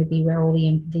is going to be where all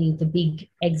the big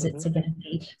exits are going to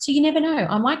be. So you never know.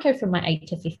 I might go from my 8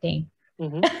 to 15.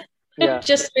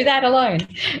 Just through that alone.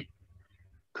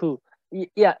 Cool.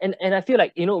 Yeah, and I feel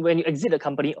like, you know, when you exit a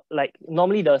company, like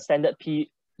normally the standard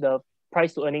the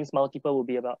price to earnings multiple will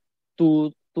be about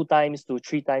 2 times to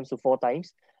 3 times to 4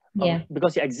 times.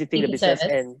 Because you're exiting the business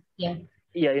and you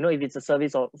know, if it's a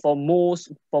service or for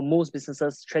most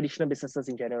businesses, traditional businesses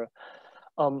in general.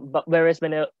 But whereas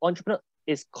when an entrepreneur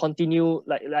is continuing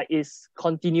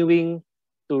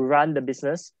to run the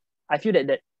business, I feel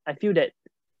that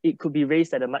it could be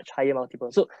raised at a much higher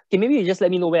multiple. So maybe you just let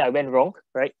me know where I went wrong,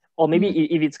 right? Or maybe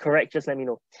if it's correct, just let me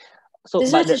know. So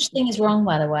there's no such thing as wrong,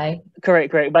 by the way.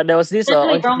 Correct. But there was this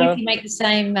wrong if you make the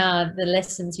same the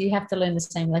lessons. You have to learn the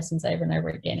same lessons over and over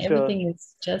again. Everything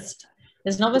is just,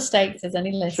 there's no mistakes, there's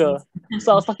only lessons.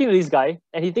 So I was talking to this guy,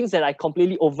 and he thinks that I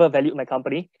completely overvalued my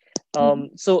company.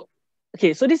 So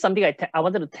this is something I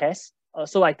wanted to test.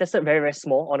 So I tested very, very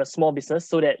small on a small business,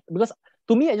 so that, because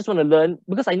to me, I just want to learn,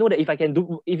 because I know that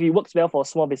if it works well for a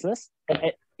small business,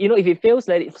 and, you know, if it fails,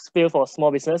 let it fail for a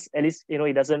small business. At least, you know,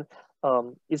 it doesn't,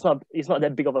 it's not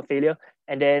that big of a failure.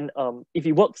 And then if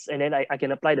it works, and then I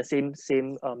can apply the same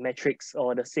metrics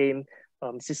or the same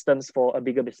systems for a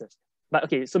bigger business. But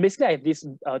okay, so basically I have this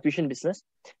tuition business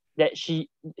that she's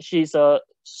she's a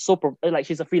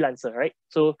freelancer, right?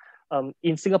 So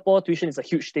in Singapore, tuition is a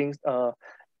huge thing.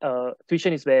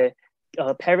 Tuition is where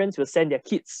parents will send their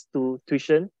kids to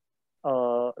tuition,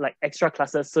 like extra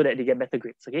classes, so that they get better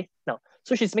grades. Okay, now,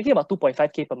 so she's making about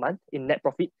 2.5K per month in net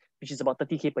profit, which is about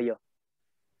 30K per year.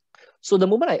 So the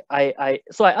moment I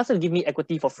asked her to give me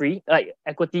equity for free, like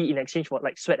equity in exchange for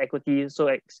like sweat equity. So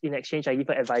in exchange, I give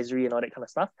her advisory and all that kind of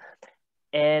stuff.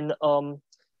 And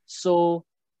so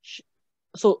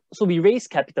we raised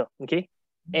capital, okay?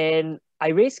 And I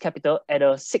raised capital at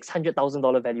a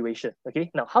 $600,000 valuation.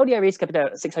 Okay. Now, how did I raise capital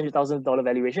at a $600,000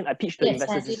 valuation? I pitched to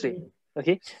investors this way.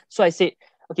 Okay. So I said,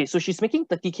 okay, so she's making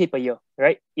 30K per year,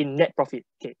 right? In net profit.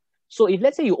 Okay. So if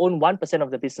let's say you own 1%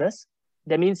 of the business,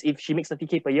 that means if she makes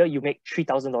 30K per year, you make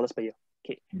 $3,000 per year.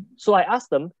 Okay. So I asked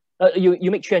them,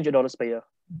 you make $300 per year.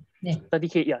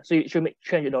 30K, yeah. So you should make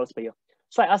 $300 per year.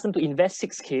 So I asked them to invest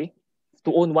 6K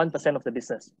to own 1% of the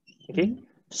business. Okay.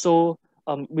 So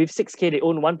with 6K, they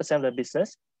own 1% of the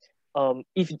business.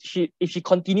 If she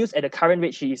continues at the current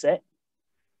rate she is at,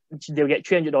 they'll get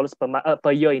 $300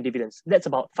 per year in dividends. That's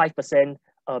about 5%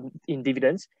 in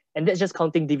dividends, and that's just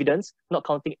counting dividends, not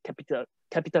counting capital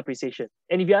appreciation.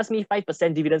 And if you ask me,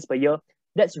 5% dividends per year,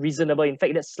 that's reasonable. In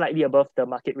fact, that's slightly above the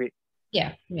market rate.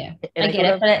 Yeah. I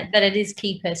get it, but it is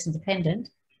key person dependent.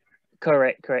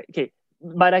 Correct. Okay,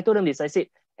 but I told them this. I said,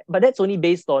 but that's only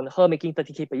based on her making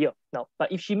 30K per year. Now,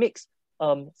 but if she makes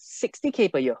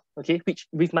 60K per year, okay, which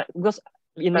because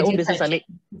in my own business, I make,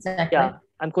 exactly. yeah,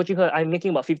 I'm coaching her. I'm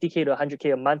making about 50K to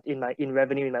 100K a month in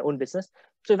revenue in my own business.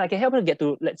 So if I can help her get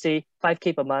to, let's say,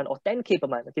 5K per month or 10K per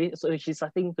month, okay, so she's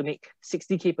starting to make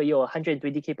 60K per year or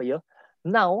 120K per year.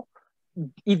 Now,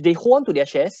 if they hold on to their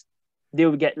shares, they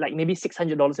will get like maybe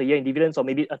 $600 a year in dividends, or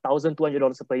maybe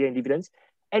 $1,200 per year in dividends.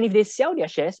 And if they sell their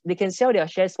shares, they can sell their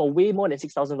shares for way more than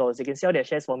 $6,000. They can sell their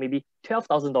shares for maybe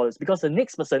 $12,000, because the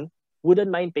next person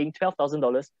wouldn't mind paying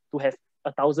 $12,000 to have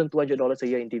 $1,200 a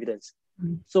year in dividends.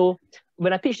 So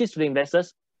when I pitched this to the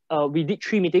investors, we did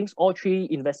 3 meetings. All 3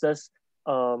 investors,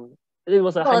 it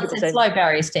was 100%. It's low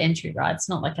barriers to entry, right? It's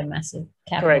not like a massive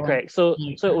capital. Correct. So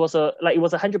it was a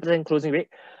 100% closing rate.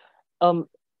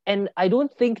 And I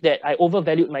don't think that I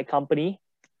overvalued my company.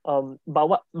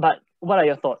 But what are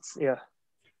your thoughts? Yeah.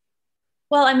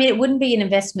 Well, I mean, it wouldn't be an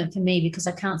investment for me because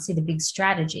I can't see the big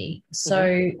strategy.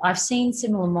 So I've seen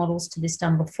similar models to this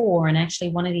done before. And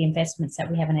actually, one of the investments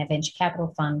that we have in our venture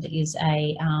capital fund is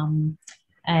a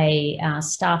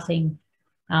staffing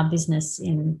business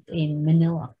in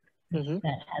Manila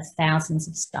that has thousands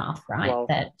of staff, right? Wow.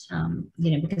 That,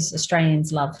 because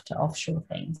Australians love to offshore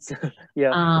things.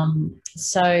 Yeah.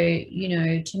 So,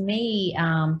 to me,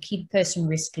 key person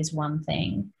risk is one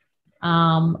thing.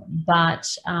 But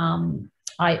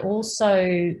I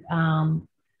also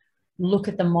look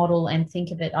at the model and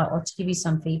think of it, or to give you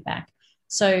some feedback.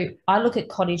 So I look at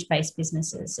cottage-based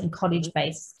businesses and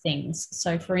cottage-based things.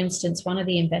 So for instance, one of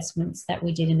the investments that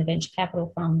we did in the venture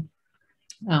capital fund,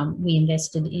 we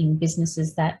invested in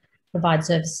businesses that provide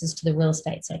services to the real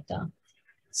estate sector.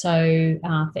 So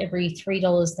for every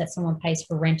 $3 that someone pays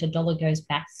for rent, $1 goes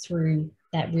back through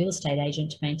that real estate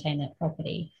agent to maintain that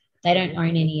property. They don't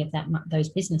own any of those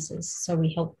businesses. So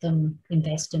we help them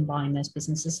invest and buy in those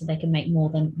businesses so they can make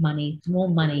more money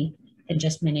than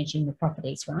just managing the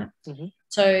properties, right?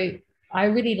 So I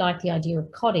really like the idea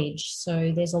of cottage.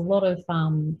 So there's a lot of,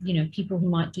 people who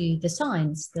might do the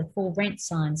signs, the for rent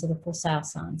signs or the for sale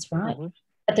signs, right?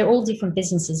 But they're all different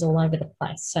businesses all over the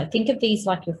place. So think of these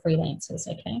like your freelancers,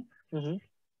 okay?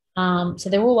 So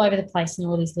they're all over the place in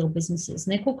all these little businesses,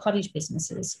 and they're called cottage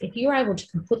businesses. If you're able to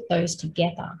put those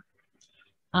together,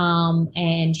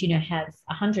 and have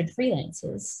 100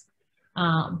 freelancers,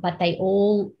 but they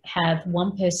all have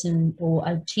one person or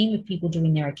a team of people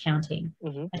doing their accounting,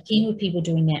 a team of people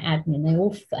doing their admin. They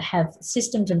all have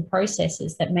systems and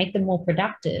processes that make them more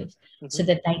productive so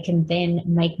that they can then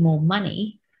make more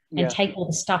money and take all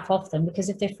the stuff off them, because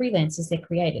if they're freelancers, they're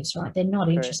creatives, right? They're not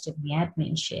interested in the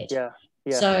admin shit.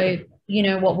 So,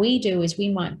 what we do is we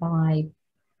might buy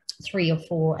 3 or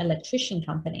 4 electrician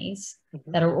companies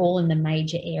that are all in the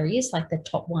major areas, like the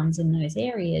top ones in those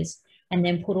areas, and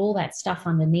then put all that stuff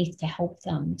underneath to help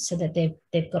them so that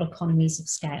they've got economies of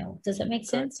scale. Does that make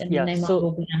sense? And then they might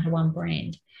all be under one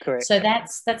brand. So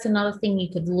that's another thing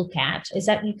you could look at. Is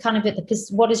that you kind of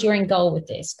because what is your end goal with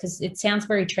this? Because it sounds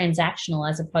very transactional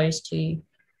as opposed to,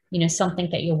 something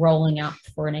that you're rolling up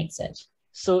for an exit.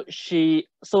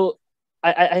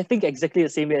 I think exactly the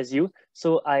same way as you.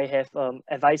 So I have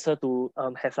advised her to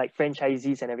have like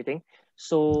franchisees and everything.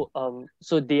 So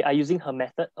they are using her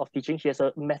method of teaching. She has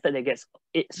a method that gets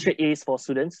straight A's for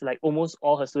students. Like almost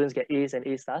all her students get A's and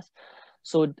A stars.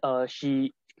 So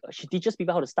she teaches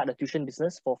people how to start a tuition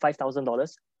business for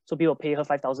 $5,000. So people pay her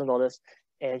 $5,000,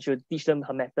 and she'll teach them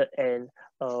her method, and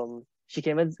she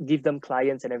can even give them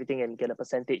clients and everything and get a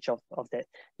percentage of that.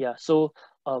 Yeah. So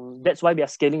that's why we are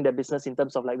scaling the business in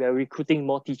terms of like we're recruiting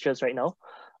more teachers right now.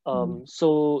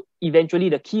 So eventually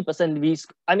the key person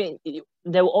risk,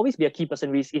 there will always be a key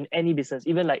person risk in any business.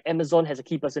 Even like Amazon has a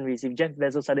key person risk. If Jeff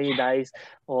Bezos suddenly dies,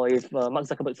 or if Mark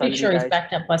Zuckerberg suddenly dies. He's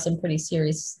backed up by some pretty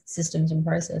serious systems and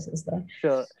processes though.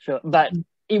 Sure. But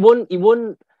it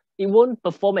won't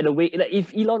perform at a way, like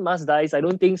if Elon Musk dies, I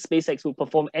don't think SpaceX will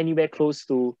perform anywhere close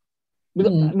to,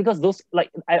 because those,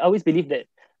 like, I always believe that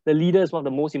the leader is one of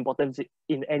the most important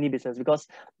in any business, because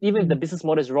even if the business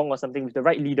model is wrong or something, with the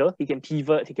right leader, he can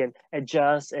pivot, he can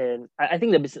adjust, and I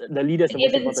think the leader is the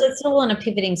most important. It's all on a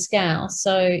pivoting scale.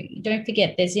 So don't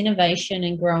forget, there's innovation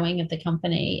and growing of the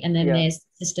company, and then there's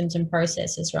systems and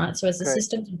processes, right? So as the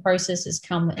systems and processes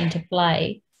come into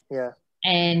play,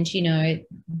 and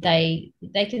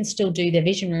they can still do their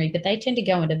visionary, but they tend to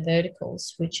go into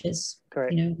verticals, which is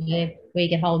where you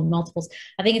get hold of multiples.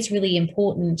 I think it's really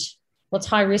important. What's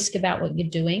high risk about what you're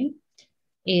doing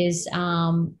is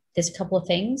there's a couple of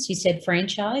things. You said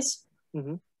franchise.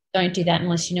 Don't do that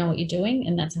unless you know what you're doing,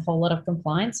 and that's a whole lot of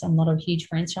compliance. I'm not a huge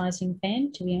franchising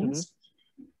fan, to be honest.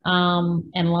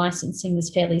 And licensing is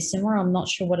fairly similar. I'm not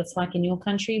sure what it's like in your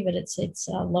country, but it's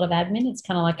a lot of admin. It's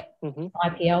kind of like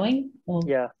IPOing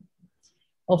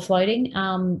or floating.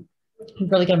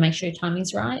 You've really got to make sure your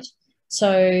timing's right.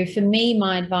 So for me,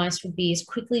 my advice would be as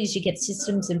quickly as you get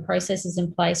systems and processes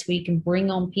in place where you can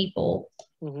bring on people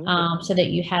so that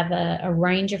you have a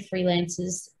range of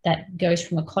freelancers that goes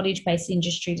from a cottage-based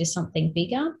industry to something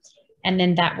bigger. And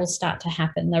then that will start to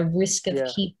happen. The risk of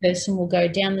key person will go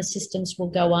down, the systems will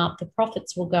go up, the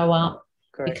profits will go up.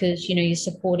 Correct. Because, you know, you're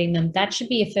supporting them. That should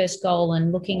be your first goal,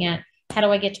 and looking at how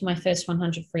do I get to my first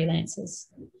 100 freelancers?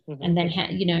 And then,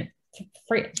 you know,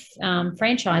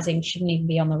 franchising shouldn't even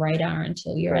be on the radar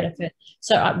until you're at a first.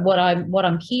 So what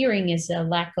I'm hearing is a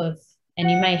lack of, and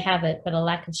you may have it, but a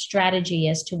lack of strategy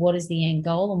as to what is the end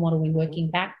goal and what are we working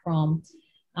back from.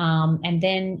 And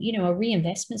then, you know, a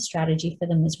reinvestment strategy for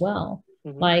them as well.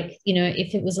 Like, you know,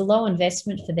 if it was a low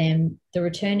investment for them, the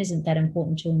return isn't that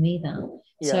important to them either.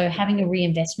 So having a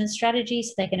reinvestment strategy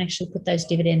so they can actually put those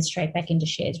dividends straight back into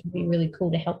shares would be really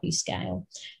cool to help you scale.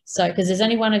 So, because there's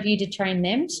only one of you to train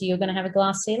them, so you're going to have a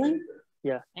glass ceiling.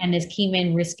 And there's key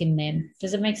man risk in them.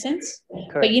 Does it make sense?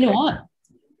 Correct. But you know what?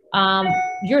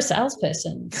 You're a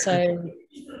salesperson, so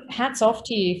hats off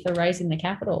to you for raising the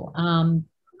capital.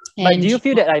 But do you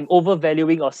feel that I'm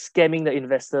overvaluing or scamming the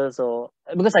investors, or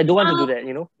because I don't want to do that,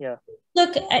 you know?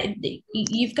 Look,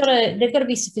 they've got to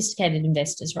be sophisticated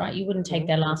investors, right? You wouldn't take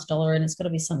their last dollar, and it's got to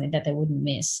be something that they wouldn't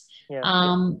miss.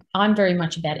 I'm very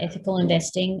much about ethical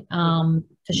investing,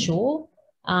 for sure.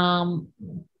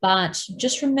 But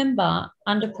just remember,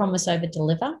 under promise, over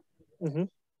deliver.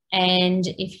 And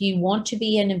if you want to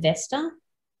be an investor,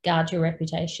 guard your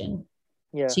reputation.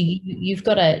 So you've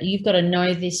got to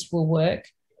know this will work.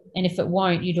 And if it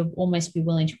won't, you'd almost be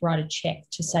willing to write a check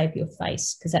to save your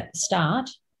face, because at the start,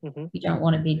 you don't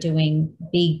want to be doing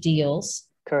big deals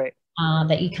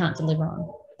that you can't deliver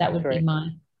on. That would be my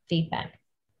feedback.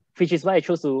 Which is why I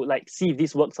chose to like see if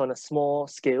this works on a small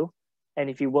scale, and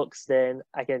if it works, then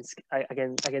I can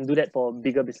do that for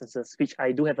bigger businesses, which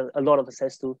I do have a lot of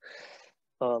access to.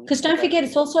 Because don't forget,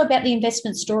 it's also about the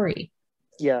investment story.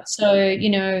 So, you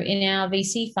know, in our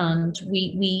VC fund,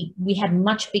 we had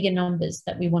much bigger numbers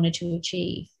that we wanted to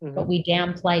achieve, but we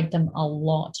downplayed them a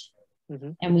lot.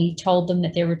 And we told them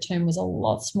that their return was a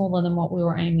lot smaller than what we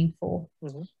were aiming for.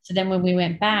 So then when we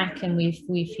went back and we've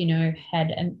you know,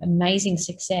 had an amazing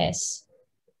success,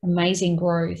 amazing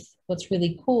growth, what's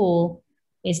really cool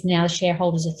is now the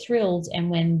shareholders are thrilled. And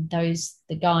when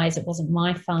the guys, it wasn't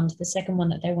my fund, the second one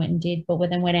that they went and did, but when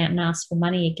they went out and asked for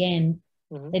money again,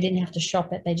 they didn't have to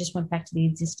shop it. They just went back to the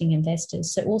existing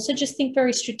investors. So also just think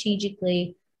very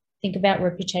strategically, think about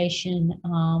reputation.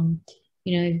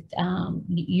 You know,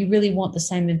 you really want the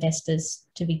same investors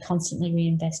to be constantly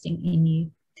reinvesting in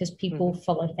you, because people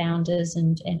follow founders,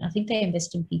 and I think they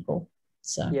invest in people.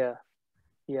 So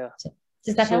So,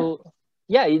 does that help?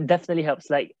 Yeah, it definitely helps.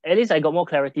 Like, at least I got more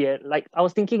clarity. Like, I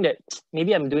was thinking that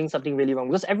maybe I'm doing something really wrong,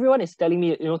 because everyone is telling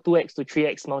me, you know, 2x to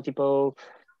 3x multiple.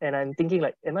 And I'm thinking,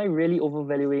 like, am I really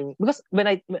overvaluing? Because when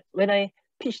I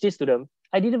pitched this to them,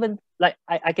 I didn't even, like,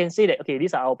 I can say that, okay,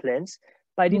 these are our plans,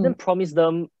 but I didn't promise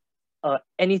them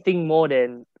anything more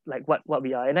than like what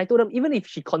we are. And I told them, even if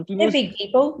she continues, they're big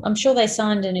people. I'm sure they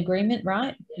signed an agreement,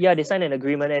 right? Yeah, they signed an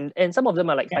agreement, and some of them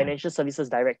are like financial services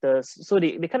directors, so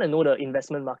they kind of know the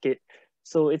investment market.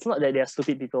 So it's not that they're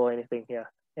stupid people or anything.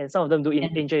 And some of them do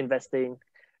angel investing.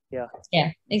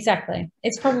 Yeah, exactly.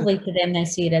 It's probably for them, they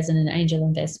see it as an angel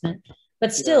investment,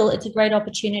 but still it's a great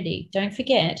opportunity. Don't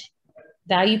forget,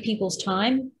 value people's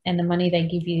time and the money they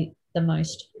give you the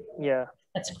most.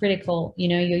 That's critical. You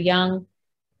know, you're young.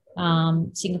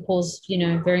 Singapore's, you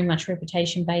know, very much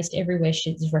reputation based. Everywhere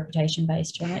shit is reputation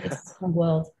based, right? It's a small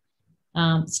world.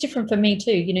 It's different for me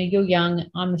too. You know, you're young,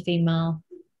 I'm a female,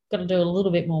 got to do a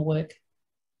little bit more work.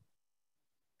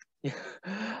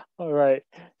 All right.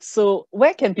 So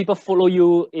where can people follow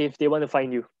you if they want to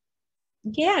find you?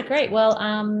 Yeah, great. Well,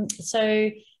 so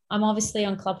I'm obviously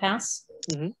on Clubhouse.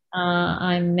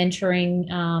 I'm mentoring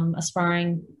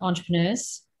aspiring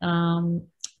entrepreneurs,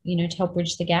 you know, to help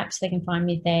bridge the gap, so they can find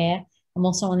me there. I'm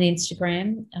also on the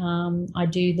Instagram. I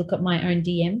do look at my own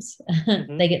DMs.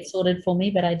 They get sorted for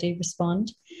me, but I do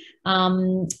respond.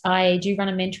 I do run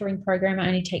a mentoring program. I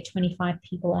only take 25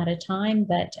 people at a time,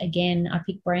 but again, I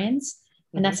pick brands.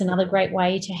 And that's another great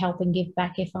way to help and give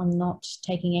back. If I'm not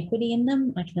taking equity in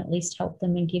them, I can at least help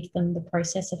them and give them the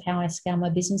process of how I scale my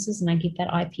businesses, and I give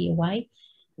that IP away.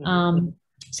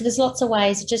 So there's lots of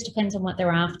ways. It just depends on what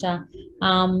they're after.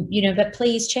 You know, but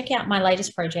please check out my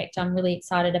latest project. I'm really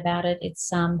excited about it. It's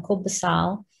called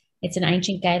Basal. It's an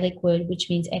ancient Gaelic word which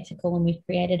means ethical, and we've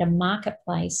created a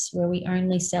marketplace where we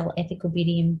only sell ethical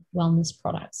beauty and wellness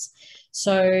products.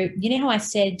 So you know how I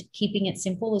said keeping it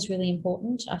simple is really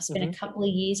important? I've spent a couple of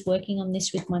years working on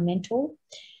this with my mentor.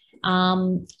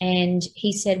 And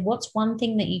he said, what's one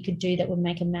thing that you could do that would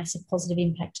make a massive positive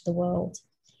impact to the world?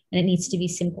 And it needs to be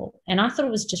simple. And I thought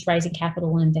it was just raising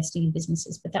capital and investing in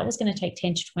businesses, but that was going to take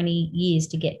 10 to 20 years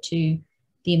to get to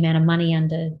the amount of money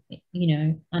under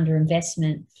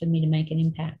investment for me to make an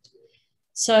impact.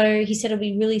 So he said it'll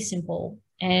be really simple.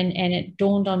 And it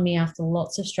dawned on me after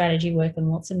lots of strategy work and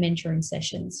lots of mentoring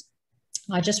sessions.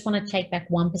 I just want to take back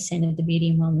 1% of the beauty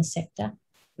and wellness sector.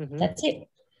 Mm-hmm. That's it.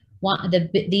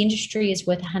 The industry is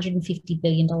worth $150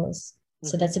 billion.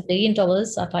 So that's $1 billion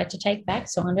I'd like to take back.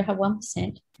 So under her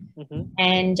 1%. Mm-hmm.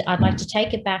 And I'd like to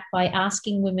take it back by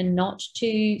asking women not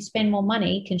to spend more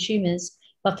money, consumers,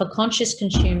 but for conscious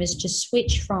consumers to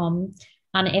switch from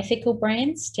unethical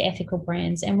brands to ethical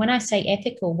brands. And when I say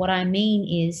ethical, what I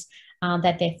mean is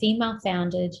that they're female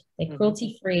founded, they're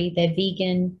cruelty free, they're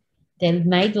vegan, they're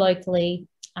made locally,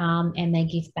 and they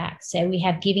give back. So we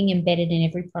have giving embedded in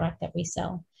every product that we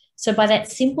sell. So by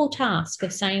that simple task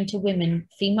of saying to women,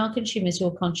 female consumers who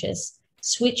are conscious,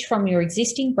 switch from your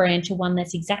existing brand to one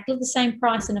that's exactly the same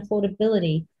price and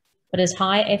affordability, but has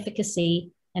higher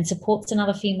efficacy and supports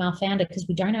another female founder, because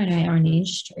we don't own our own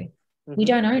industry. Mm-hmm. We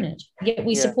don't own it, yet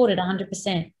we support it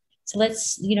 100%. So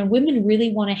women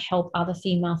really want to help other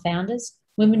female founders.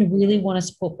 Women really want to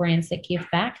support brands that give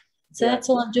back. So that's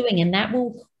all I'm doing. And that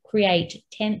will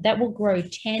grow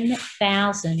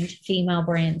 10,000 female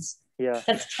brands. Yeah.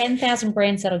 That's 10,000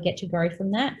 brands that'll get to grow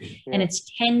from that. Yeah. And it's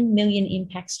 10 million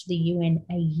impacts to the UN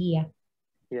a year.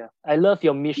 Yeah. I love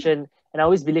your mission. And I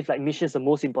always believe mission is the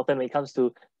most important when it comes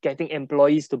to getting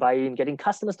employees to buy in, getting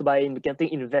customers to buy in, getting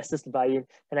investors to buy in.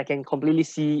 And I can completely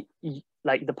see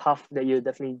the path that you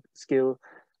definitely scale.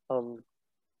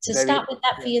 So start with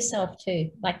that for yourself too.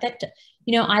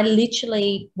 I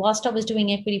literally, whilst I was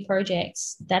doing equity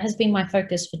projects, that has been my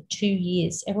focus for 2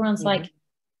 years. Everyone's like,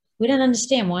 we don't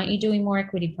understand. Why aren't you doing more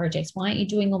equity projects? Why aren't you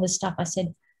doing all this stuff? I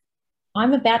said,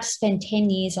 I'm about to spend 10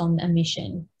 years on a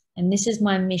mission. And this is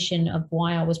my mission of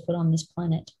why I was put on this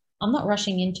planet. I'm not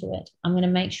rushing into it. I'm going to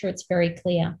make sure it's very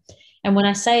clear. And when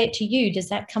I say it to you, does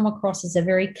that come across as a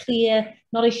very clear,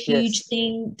 not a huge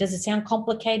thing? Does it sound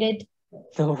complicated?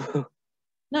 No.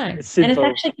 No. And it's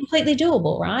actually completely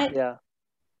doable, right? Yeah.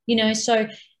 So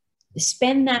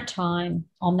spend that time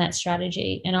on that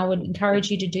strategy. And I would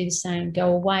encourage you to do the same.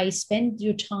 Go away, spend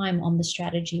your time on the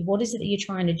strategy. What is it that you're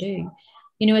trying to do?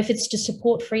 If it's to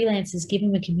support freelancers, give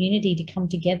them a community to come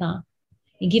together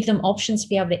and give them options to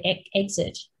be able to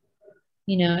exit,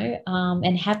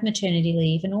 and have maternity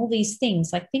leave and all these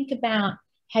things. Think about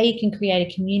how you can create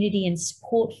a community and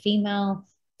support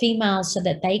females so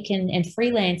that they can, and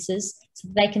freelancers, so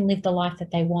that they can live the life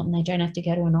that they want and they don't have to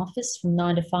go to an office from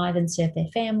 9 to 5 and serve their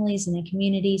families and their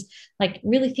communities.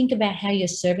 Really think about how you're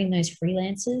serving those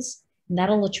freelancers, and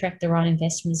that'll attract the right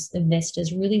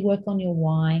investors. Really work on your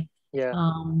why. Yeah.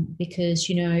 Because,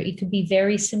 it could be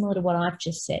very similar to what I've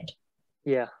just said.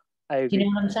 Yeah, I agree. Do you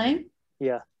know what I'm saying?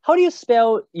 Yeah. How do you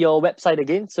spell your website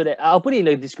again? So that I'll put it in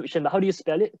the description, but how do you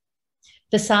spell it?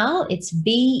 Besail, it's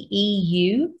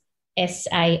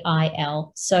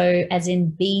BEUSAIL. So as in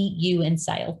BU and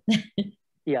sail.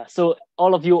 Yeah. So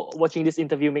all of you watching this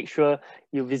interview, make sure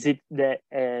you visit that,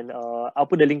 and I'll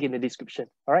put the link in the description.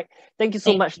 All right. Thank you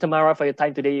so much, Tamara, for your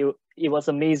time today. It was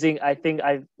amazing. I think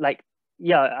I've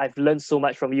learned so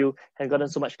much from you and gotten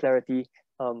so much clarity.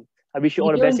 I wish you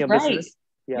all the best in your business.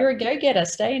 Yeah. You're a go-getter.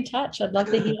 Stay in touch. I'd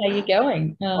love to hear how you're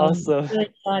going. Awesome. Really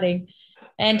exciting.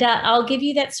 And I'll give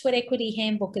you that Sweat Equity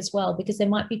handbook as well, because there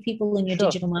might be people in your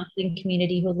digital marketing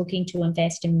community who are looking to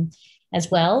invest in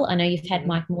as well. I know you've had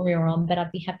Mike Moria on, but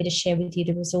I'd be happy to share with you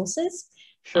the resources.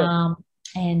 Sure.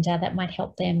 And that might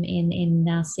help them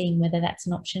in seeing whether that's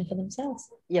an option for themselves.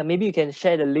 Yeah, maybe you can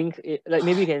share the link.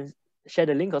 Maybe you can share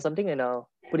the link or something, and I'll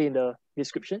put it in the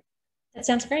description. That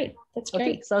sounds great. That's great.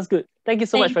 Okay, sounds good. Thank you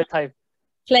so much for your time.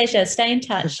 Pleasure. Stay in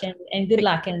touch and good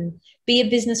luck, and be a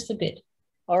business for good.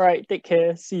 All right. Take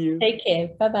care. See you. Take care.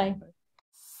 Bye-bye.